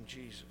name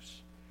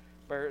Jesus,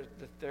 but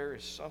that there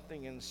is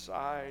something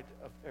inside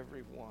of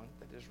everyone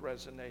that is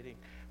resonating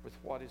with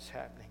what is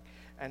happening.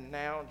 And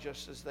now,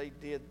 just as they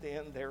did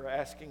then, they're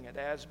asking at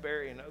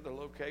Asbury and other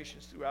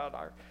locations throughout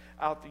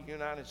the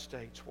United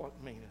States, what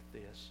meaneth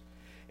this?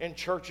 In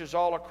churches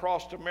all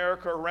across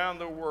America, around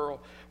the world,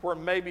 where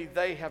maybe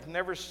they have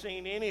never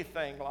seen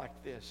anything like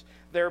this,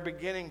 they're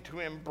beginning to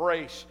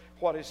embrace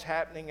what is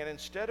happening. And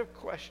instead of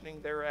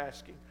questioning, they're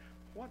asking,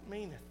 what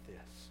meaneth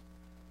this?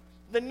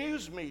 The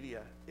news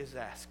media is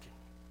asking,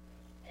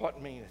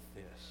 what meaneth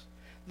this?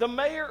 The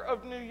mayor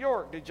of New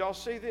York, did y'all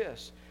see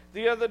this?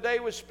 The other day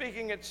was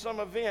speaking at some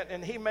event,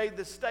 and he made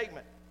the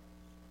statement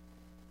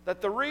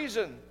that the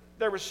reason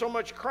there was so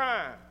much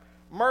crime,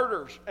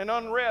 murders, and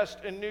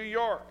unrest in New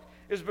York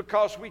is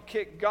because we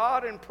kicked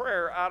God and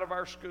prayer out of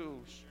our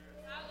schools.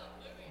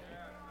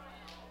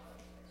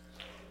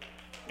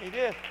 He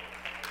did.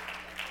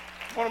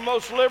 One of the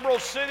most liberal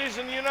cities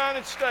in the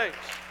United States.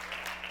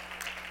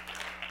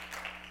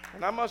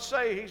 And I must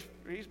say,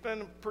 he's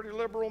been a pretty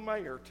liberal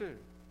mayor too.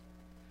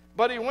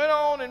 But he went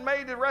on and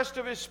made the rest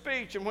of his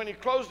speech, and when he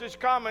closed his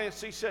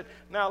comments, he said,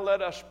 now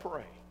let us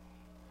pray.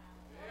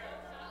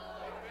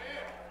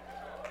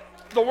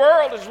 The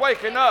world is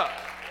waking up.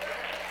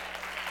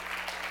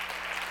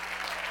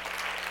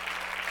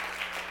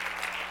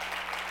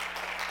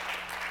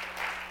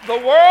 The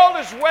world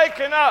is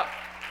waking up.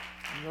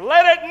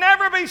 Let it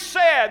never be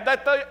said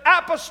that the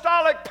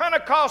Apostolic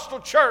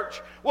Pentecostal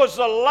Church was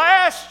the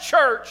last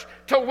church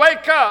to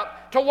wake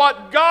up to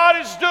what God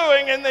is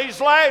doing in these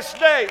last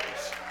days.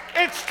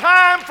 It's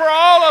time for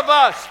all of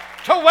us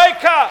to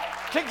wake up,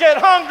 to get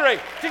hungry,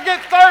 to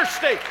get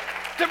thirsty,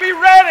 to be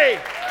ready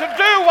to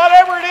do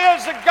whatever it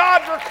is that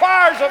God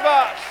requires of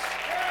us.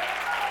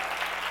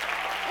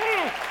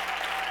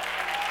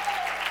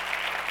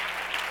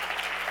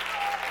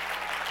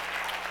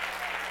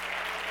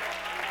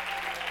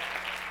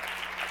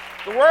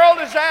 The world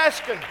is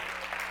asking.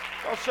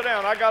 Y'all sit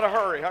down. I got to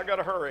hurry.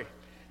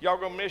 Y'all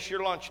going to miss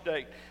your lunch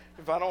date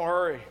if I don't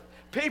hurry.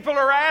 People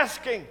are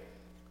asking.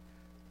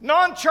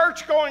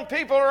 Non-church going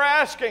people are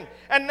asking.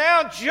 And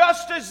now,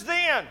 just as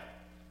then,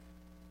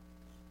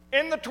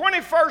 in the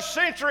 21st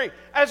century,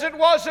 as it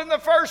was in the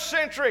first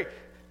century,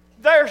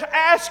 they're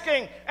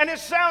asking, and it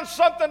sounds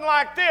something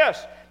like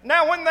this.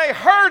 Now, when they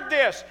heard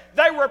this,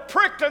 they were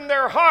pricked in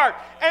their heart,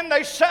 and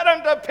they said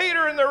unto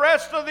Peter and the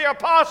rest of the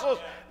apostles,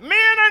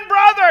 men and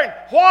brethren,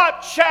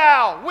 what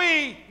shall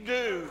we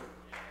do?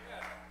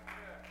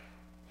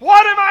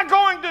 What am I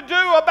going to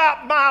do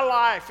about my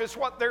life, is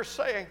what they're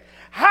saying.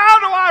 How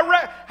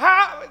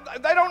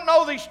do they don't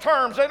know these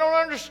terms, they don't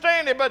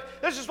understand it, but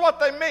this is what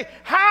they mean.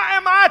 How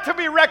am I to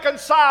be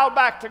reconciled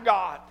back to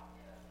God?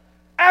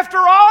 After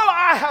all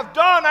I have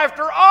done,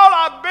 after all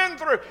I've been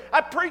through.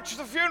 I preached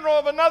the funeral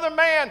of another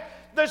man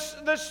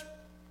this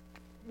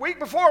week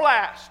before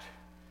last.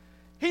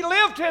 He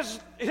lived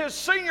his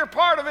senior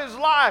part of his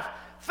life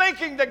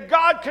thinking that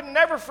God could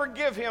never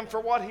forgive him for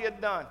what he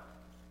had done.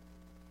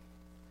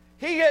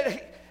 He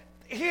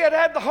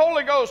had the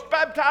Holy Ghost,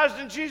 baptized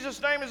in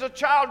Jesus' name as a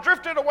child,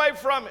 drifted away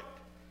from it.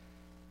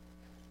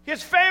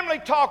 His family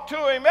talked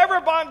to him.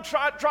 Everybody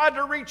tried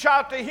to reach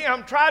out to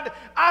him.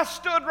 I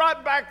stood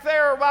right back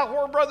there about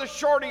where Brother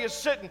Shorty is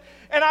sitting,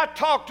 and I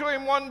talked to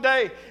him one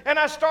day, and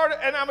I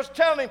was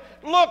telling him,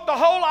 look, the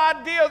whole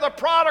idea of the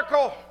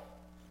prodigal,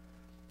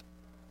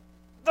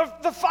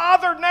 The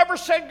father never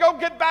said, go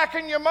get back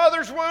in your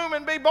mother's womb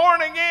and be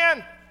born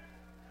again.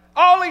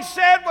 All he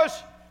said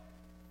was,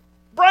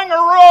 bring a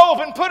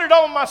robe and put it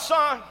on my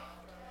son.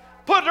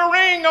 Put a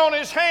ring on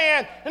his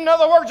hand. In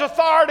other words,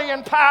 authority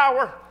and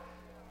power.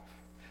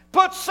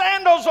 Put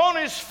sandals on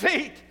his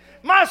feet.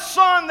 My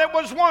son that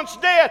was once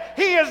dead,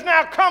 he has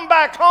now come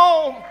back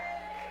home.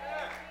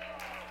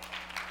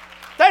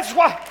 That's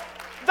why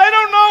they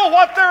don't know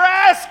what they're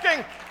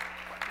asking.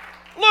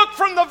 Look,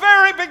 from the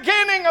very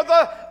beginning of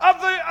the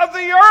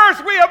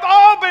earth, we have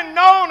all been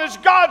known as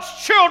God's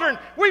children.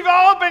 We've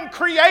all been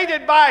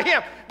created by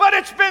Him. But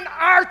it's been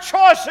our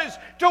choices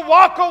to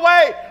walk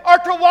away or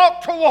to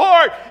walk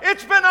toward.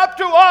 It's been up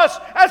to us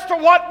as to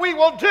what we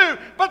will do.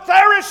 But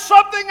there is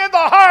something in the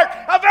heart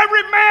of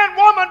every man,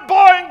 woman,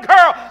 boy, and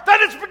girl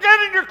that is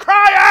beginning to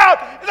cry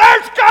out,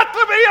 there's got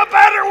to be a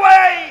better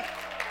way.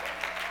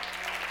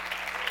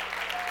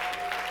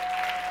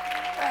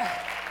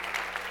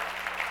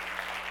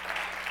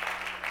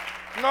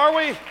 And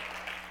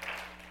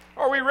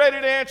are we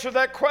ready to answer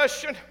that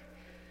question?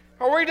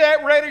 Are we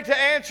ready to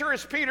answer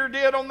as Peter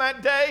did on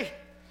that day?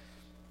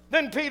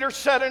 Then Peter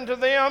said unto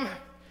them,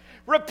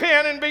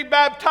 repent and be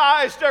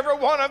baptized, every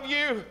one of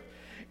you,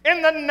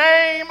 in the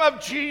name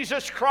of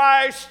Jesus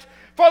Christ,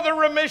 for the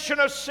remission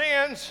of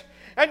sins,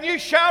 and you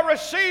shall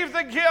receive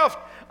the gift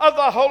of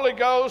the Holy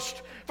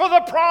Ghost. For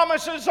the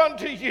promises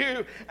unto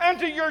you and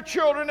to your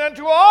children and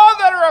to all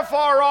that are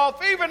afar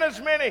off, even as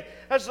many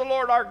as the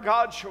Lord our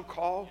God shall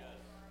call.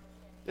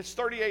 This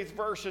 38th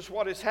verse is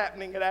what is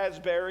happening at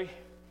Asbury.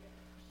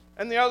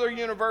 And the other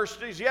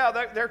universities,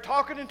 they're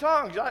talking in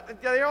tongues.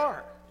 They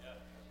are.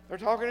 They're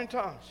talking in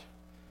tongues.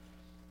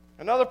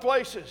 And other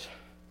places.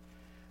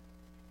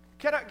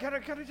 Can I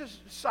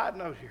just side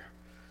note here?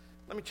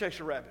 Let me chase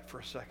a rabbit for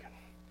a second.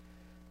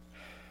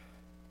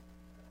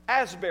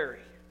 Asbury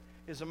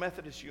is a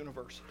Methodist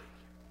university.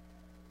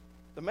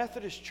 The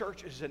Methodist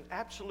Church is in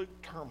absolute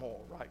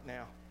turmoil right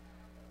now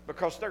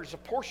because there's a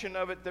portion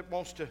of it that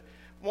wants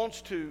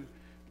to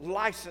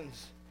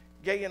license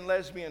gay and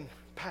lesbian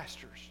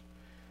pastors.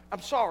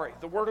 I'm sorry,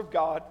 the Word of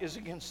God is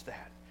against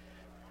that.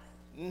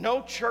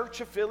 No church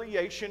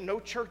affiliation,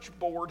 no church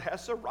board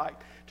has the right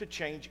to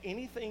change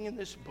anything in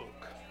this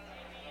book.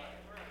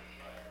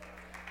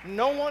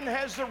 No one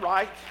has the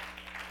right.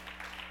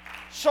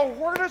 So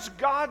where does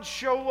God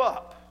show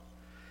up?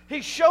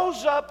 He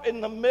shows up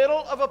in the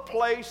middle of a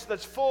place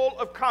that's full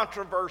of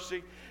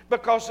controversy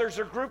because there's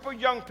a group of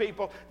young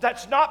people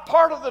that's not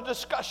part of the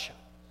discussion.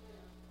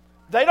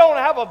 They don't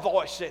have a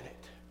voice in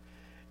it.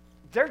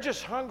 They're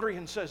just hungry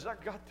and says, there's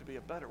got to be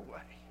a better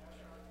way.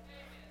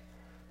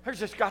 There's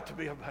just got to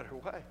be a better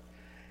way.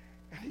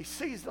 And he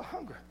sees the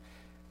hunger.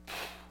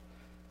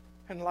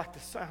 And like the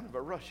sound of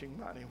a rushing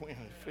mighty wind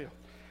in the field.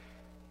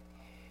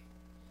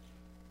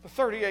 The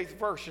 38th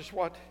verse is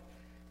what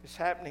is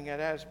happening at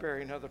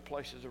Asbury and other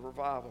places of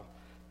revival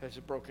as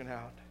it broken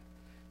out.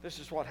 This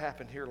is what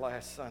happened here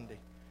last Sunday.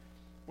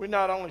 We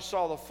not only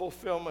saw the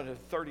fulfillment of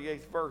the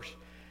 38th verse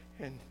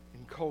in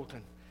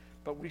Colton,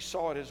 but we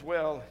saw it as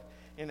well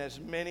in as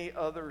many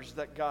others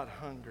that got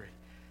hungry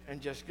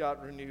and just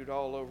got renewed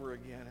all over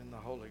again in the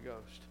Holy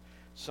Ghost.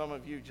 Some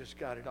of you just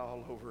got it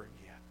all over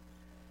again.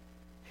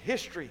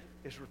 History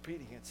is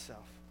repeating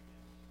itself.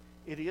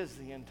 It is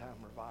the end time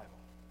revival.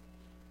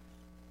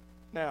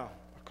 Now,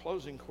 a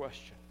closing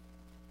question.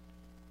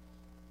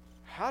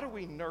 How do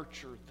we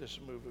nurture this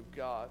move of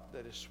God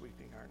that is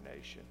sweeping our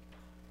nation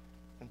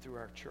and through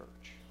our church?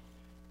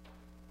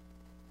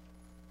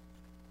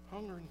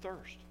 Hunger and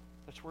thirst.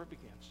 That's where it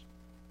begins.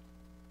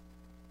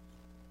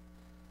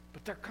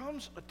 But there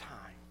comes a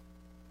time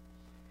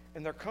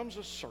and there comes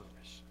a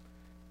service.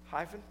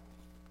 Hyphen,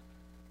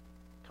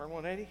 turn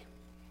 180.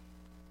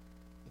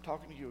 I'm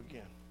talking to you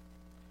again.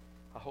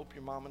 I hope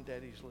your mom and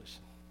daddy's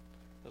listening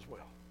as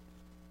well.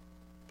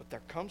 But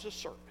there comes a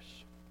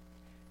service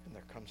and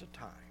there comes a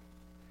time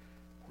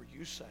where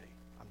you say,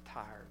 I'm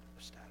tired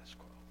of status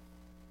quo.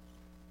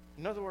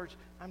 In other words,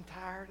 I'm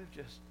tired of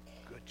just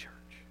good church.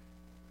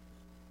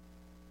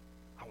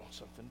 I want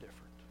something different.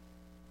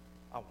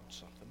 I want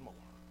something more.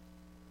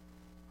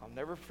 I'll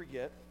never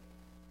forget,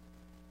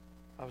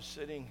 I was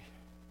sitting,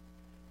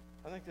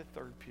 I think the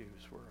third pew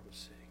is where I was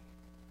sitting.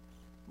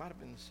 Might have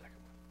been the second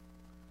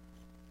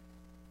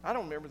one. I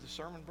don't remember the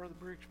sermon Brother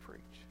Briggs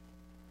preached.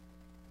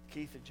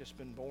 Keith had just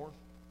been born.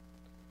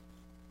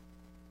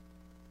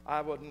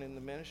 I wasn't in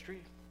the ministry.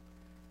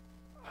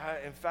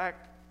 In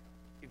fact,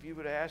 if you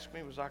would have asked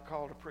me, was I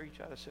called to preach,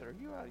 I'd have said, are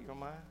you out of your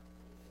mind?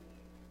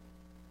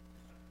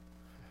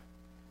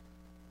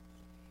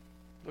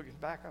 Looking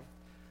back,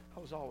 I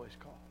was always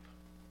called.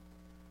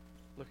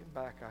 Looking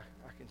back,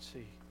 I can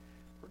see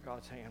where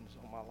God's hand was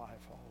on my life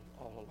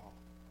all along.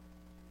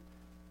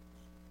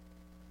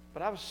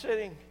 But I was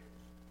sitting,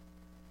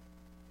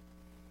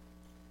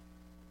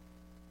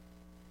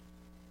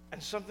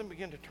 and something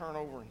began to turn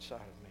over inside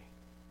of me.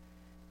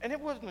 And it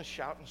wasn't a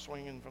shouting,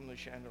 swinging from the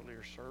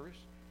chandelier service,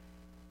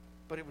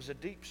 but it was a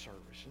deep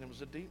service, and it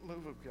was a deep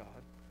move of God.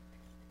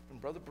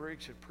 And Brother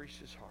Briggs had preached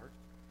his heart.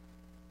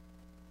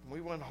 We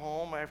went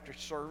home after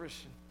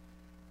service,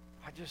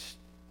 and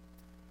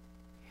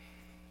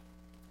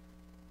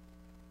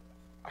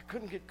I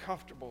couldn't get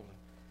comfortable.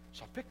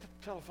 So I picked up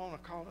the telephone, I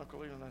called Uncle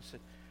Leland, and I said,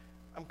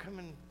 I'm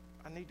coming,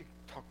 I need to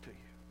talk to you.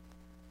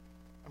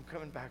 I'm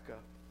coming back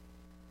up.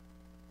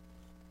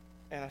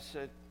 And I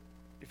said,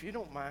 if you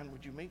don't mind,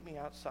 would you meet me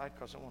outside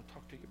because I want to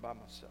talk to you by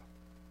myself?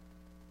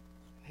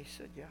 And he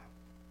said, yeah.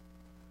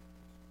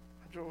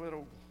 I drove a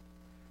little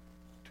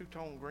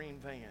two-tone green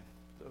van,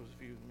 those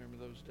of you who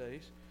remember those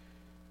days.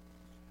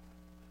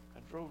 I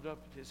drove up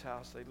at his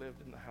house. They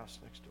lived in the house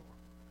next door.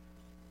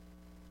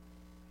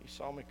 He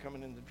saw me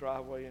coming in the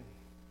driveway, and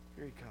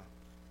here he come.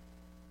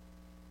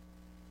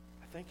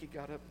 I think he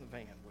got up in the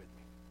van with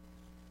me.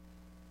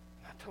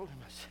 And I told him,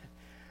 I said,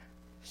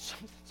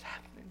 something's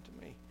happening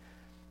to me.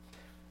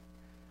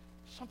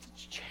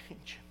 Something's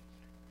changing.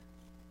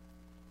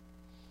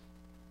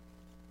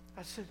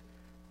 I said,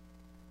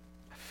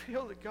 I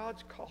feel that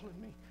God's calling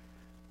me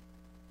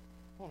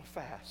on a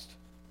fast.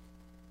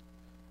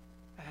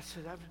 And I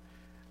said,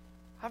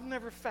 I've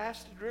never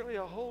fasted really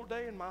a whole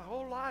day in my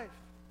whole life.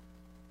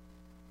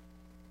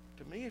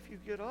 To me, if you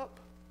get up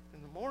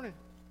in the morning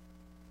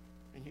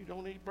and you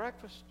don't eat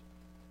breakfast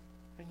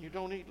and you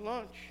don't eat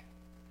lunch,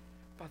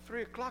 by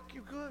 3 o'clock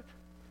you're good.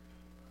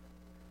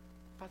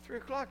 By 3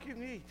 o'clock you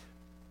can eat.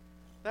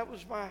 That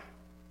was my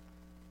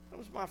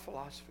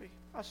philosophy.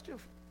 I still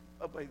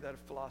obey that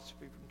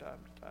philosophy from time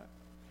to time.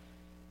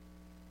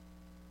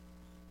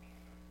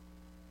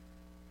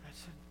 I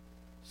said,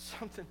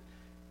 something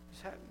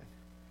is happening.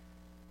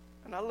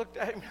 And I looked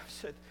at him and I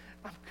said,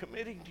 I'm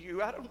committing to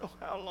you. I don't know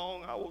how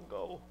long I will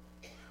go.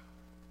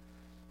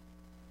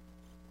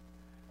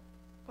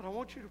 But I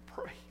want you to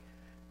pray.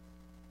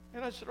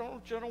 And I said, I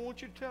don't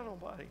want you to tell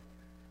nobody.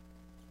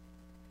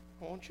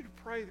 I want you to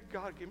pray that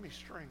God give me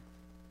strength.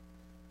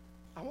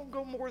 I won't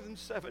go more than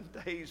 7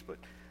 days, but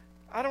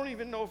I don't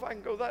even know if I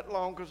can go that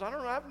long because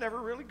I've never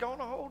really gone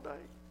a whole day.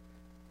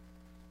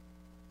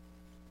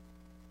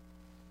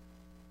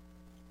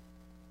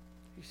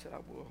 He said, I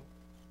will.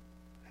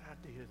 And I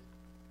did.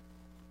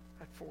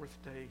 That fourth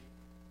day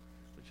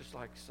was just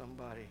like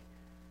somebody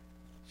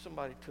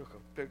took a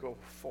big old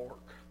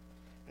fork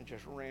and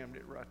just rammed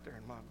it right there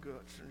in my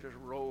guts and just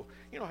rolled.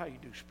 You know how you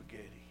do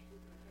spaghetti.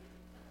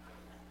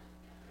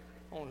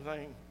 Only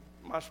thing,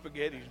 my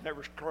spaghetti's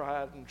never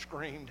cried and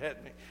screamed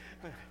at me.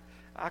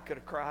 I could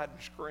have cried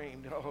and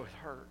screamed. Oh, it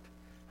hurt.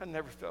 I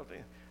never felt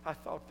it. I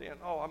thought then,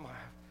 oh, I'm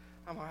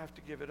gonna have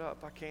to give it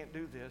up. I can't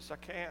do this. I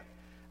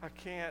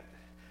can't.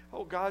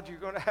 Oh, God, you're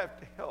going to have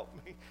to help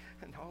me.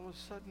 And all of a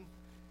sudden,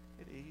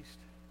 it eased.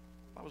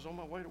 I was on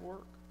my way to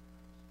work.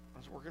 I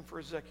was working for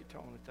a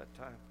Zekutone at that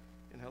time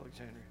in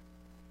Alexandria.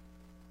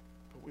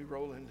 But we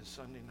roll into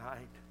Sunday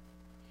night.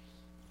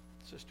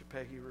 Sister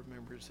Peggy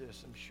remembers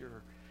this, I'm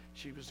sure.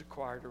 She was the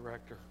choir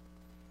director.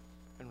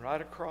 And right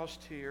across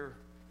here,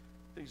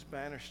 these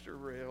banister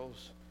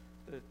rails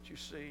that you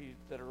see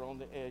that are on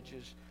the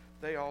edges,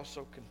 they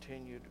also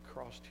continued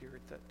across here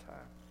at that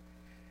time.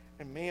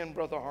 And me and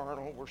Brother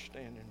Arnold were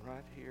standing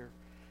right here.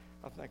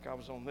 I think I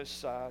was on this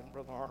side.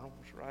 Brother Arnold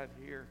was right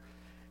here.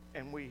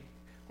 And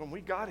when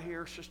we got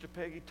here, Sister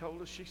Peggy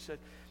told us, she said,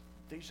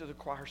 these are the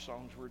choir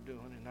songs we're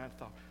doing. And I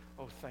thought,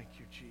 oh, thank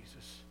you,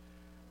 Jesus.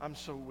 I'm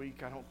so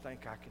weak, I don't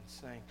think I can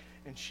sing.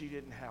 And she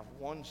didn't have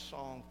one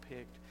song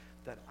picked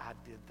that I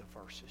did the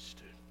verses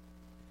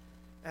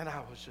to. And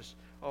I was just,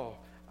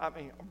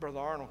 Brother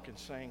Arnold can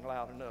sing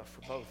loud enough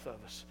for both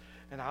of us.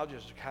 And I'll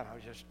just get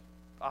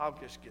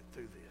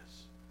through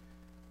this.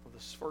 Well,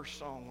 this first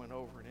song went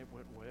over and it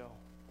went well.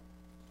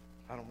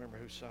 I don't remember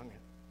who sung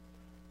it.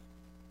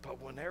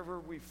 But whenever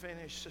we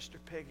finish, Sister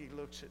Peggy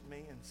looks at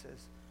me and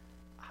says,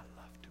 I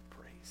love to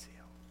praise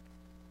him.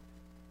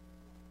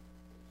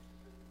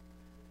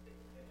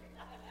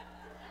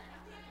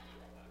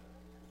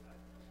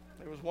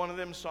 It was one of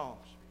them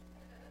songs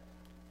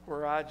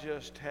where I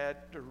just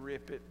had to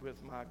rip it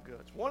with my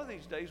guts. One of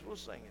these days we'll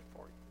sing it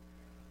for you.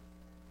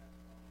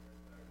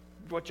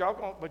 But y'all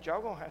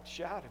gonna have to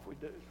shout if we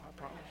do, I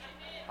promise.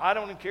 I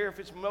don't even care if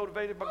it's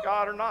motivated by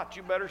God or not.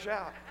 You better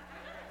shout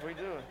if we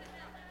do it.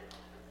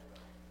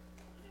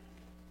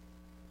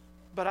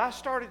 But I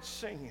started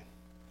singing.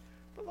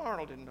 Brother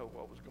Arnold didn't know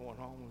what was going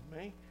on with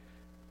me.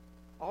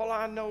 All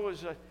I know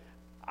is that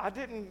I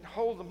didn't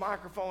hold the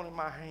microphone in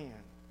my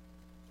hand.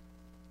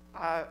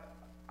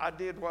 I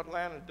did what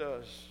Lana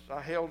does. I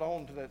held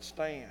on to that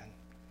stand.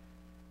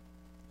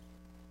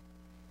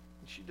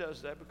 And she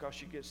does that because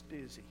she gets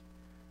dizzy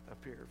up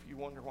here. If you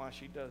wonder why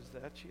she does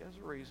that, she has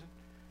a reason.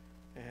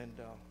 And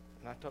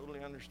I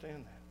totally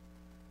understand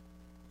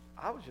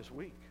that. I was just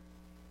weak.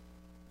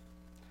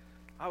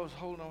 I was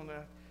holding on to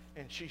that,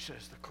 and she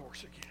says the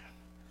chorus again.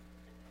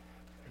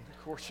 And the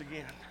chorus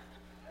again.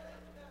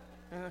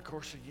 And the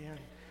chorus again.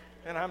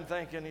 And I'm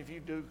thinking, if you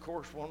do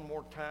chorus one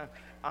more time,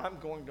 I'm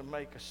going to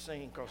make a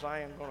scene because I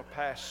am going to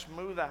pass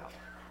smooth out.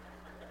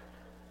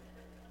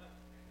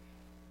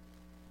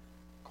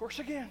 Chorus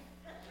again.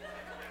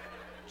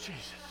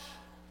 Jesus,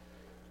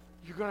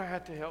 you're going to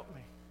have to help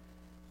me.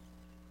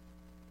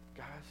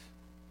 Guys,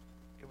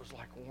 It was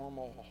like warm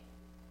oil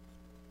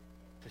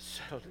that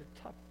settled at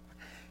the top.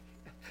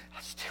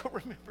 I still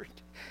remember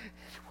it.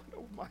 It went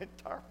over my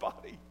entire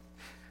body.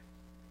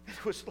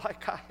 It was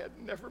like I had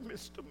never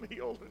missed a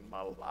meal in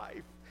my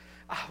life.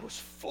 I was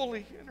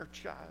fully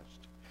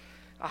energized.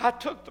 I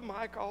took the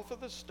mic off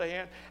of the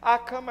stand. I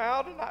come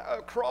out and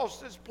across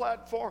this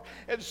platform,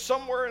 and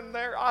somewhere in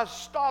there, I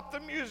stopped the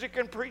music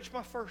and preached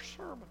my first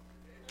sermon.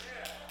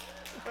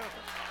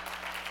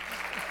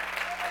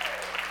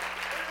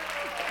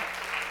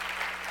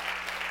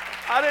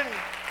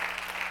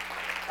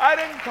 I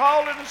didn't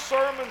call it a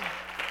sermon.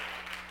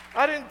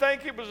 I didn't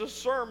think it was a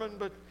sermon,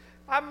 but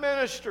I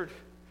ministered.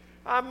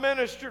 I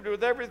ministered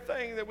with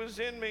everything that was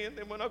in me. And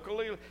then when Uncle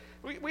Leland,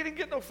 we didn't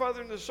get no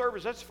further in the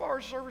service. That's as far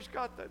as service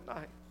got that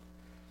night.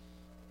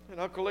 And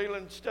Uncle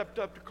Leland stepped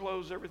up to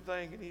close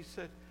everything, and he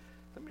said,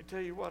 let me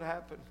tell you what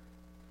happened.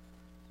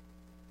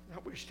 I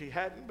wished he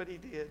hadn't, but he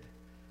did.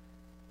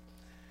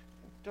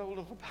 He told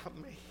him about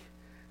me.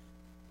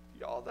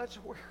 Y'all, that's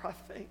where I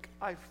think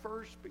I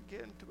first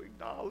began to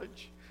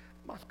acknowledge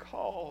my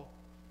call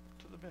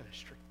to the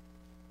ministry.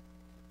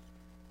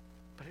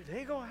 But it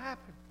ain't going to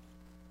happen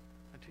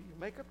until you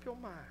make up your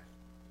mind.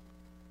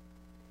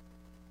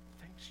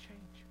 Things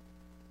change.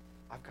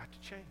 I've got to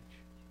change.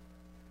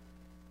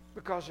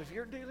 Because if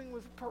you're dealing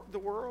with the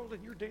world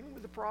and you're dealing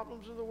with the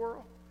problems of the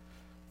world,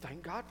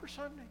 thank God for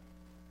Sunday.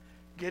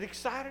 Get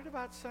excited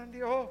about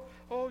Sunday. Oh,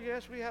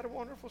 yes, we had a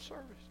wonderful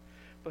service.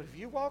 But if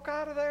you walk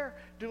out of there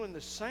doing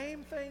the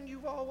same thing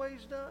you've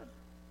always done,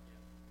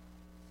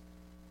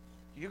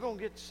 you're going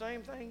to get the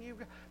same thing you've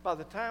got. By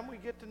the time we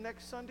get to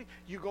next Sunday,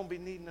 you're going to be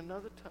needing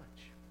another touch.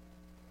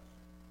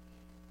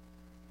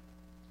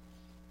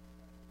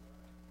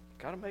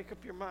 You've got to make up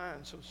your mind.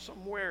 So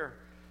somewhere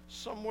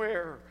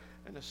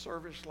in a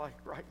service like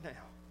right now,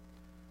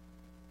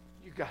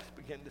 you've got to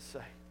begin to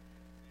say,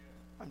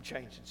 I'm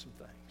changing some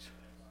things.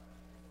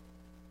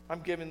 I'm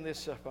giving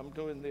this up. I'm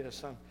doing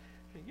this.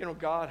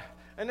 God,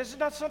 and this is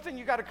not something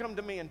you got to come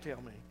to me and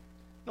tell me.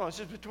 No, this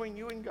is between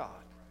you and God.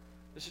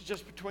 This is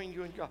just between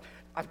you and God.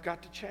 I've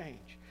got to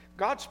change.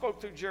 God spoke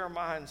through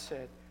Jeremiah and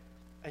said,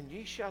 and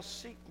ye shall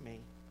seek me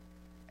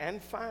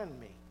and find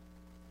me.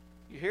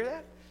 You hear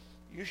that?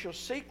 You shall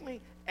seek me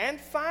and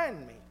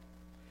find me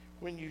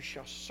when you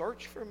shall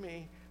search for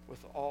me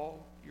with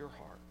all your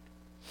heart.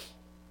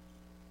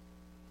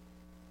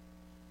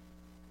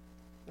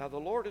 Now the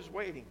Lord is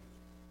waiting.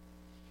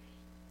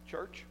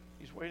 Church,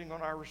 He's waiting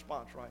on our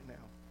response right now.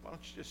 Why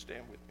don't you just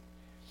stand with me?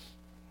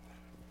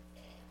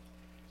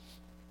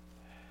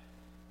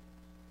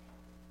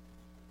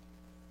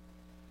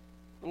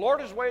 The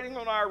Lord is waiting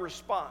on our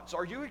response.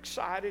 Are you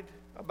excited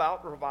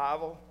about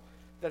revival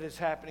that is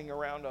happening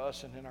around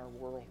us and in our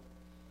world?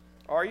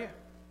 Are you?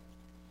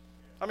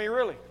 I mean,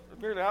 really,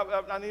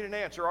 I need an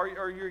answer.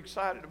 Are you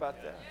excited about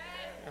that?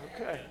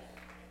 Okay.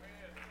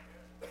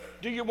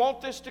 Do you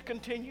want this to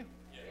continue?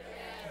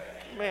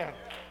 Man.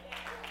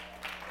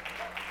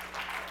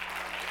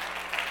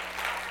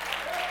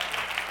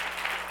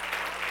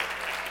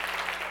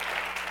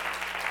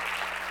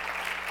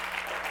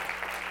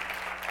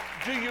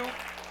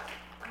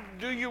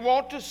 Do you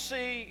want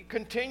to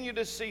continue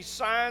to see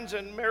signs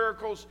and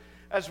miracles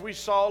as we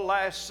saw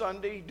last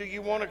Sunday? Do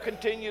you want to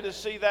continue to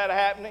see that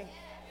happening?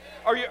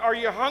 Are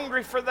you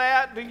hungry for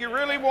that? Do you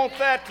really want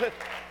that to,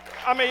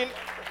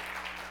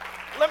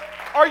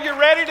 are you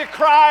ready to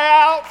cry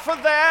out for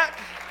that?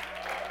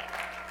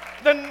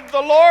 Then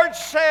the Lord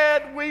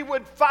said we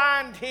would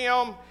find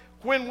Him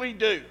when we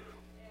do.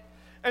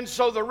 And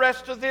so the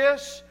rest of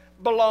this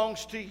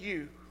belongs to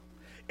you.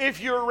 If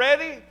you're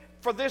ready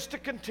for this to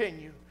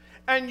continue,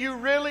 and you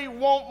really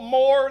want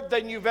more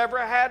than you've ever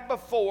had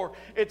before,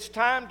 it's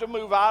time to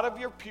move out of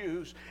your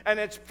pews, and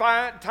it's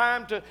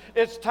time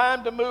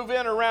to move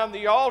in around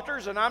the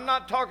altars. And I'm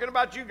not talking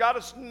about you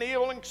got to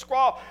kneel and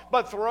squall,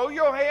 but throw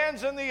your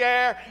hands in the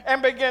air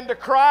and begin to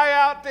cry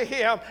out to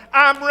Him.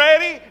 I'm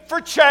ready for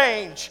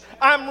change.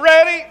 I'm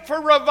ready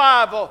for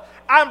revival.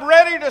 I'm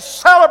ready to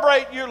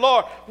celebrate you,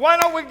 Lord. Why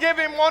don't we give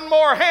Him one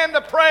more hand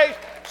of praise?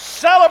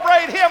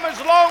 Celebrate Him as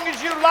long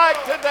as you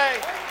like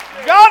today.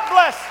 God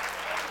bless you.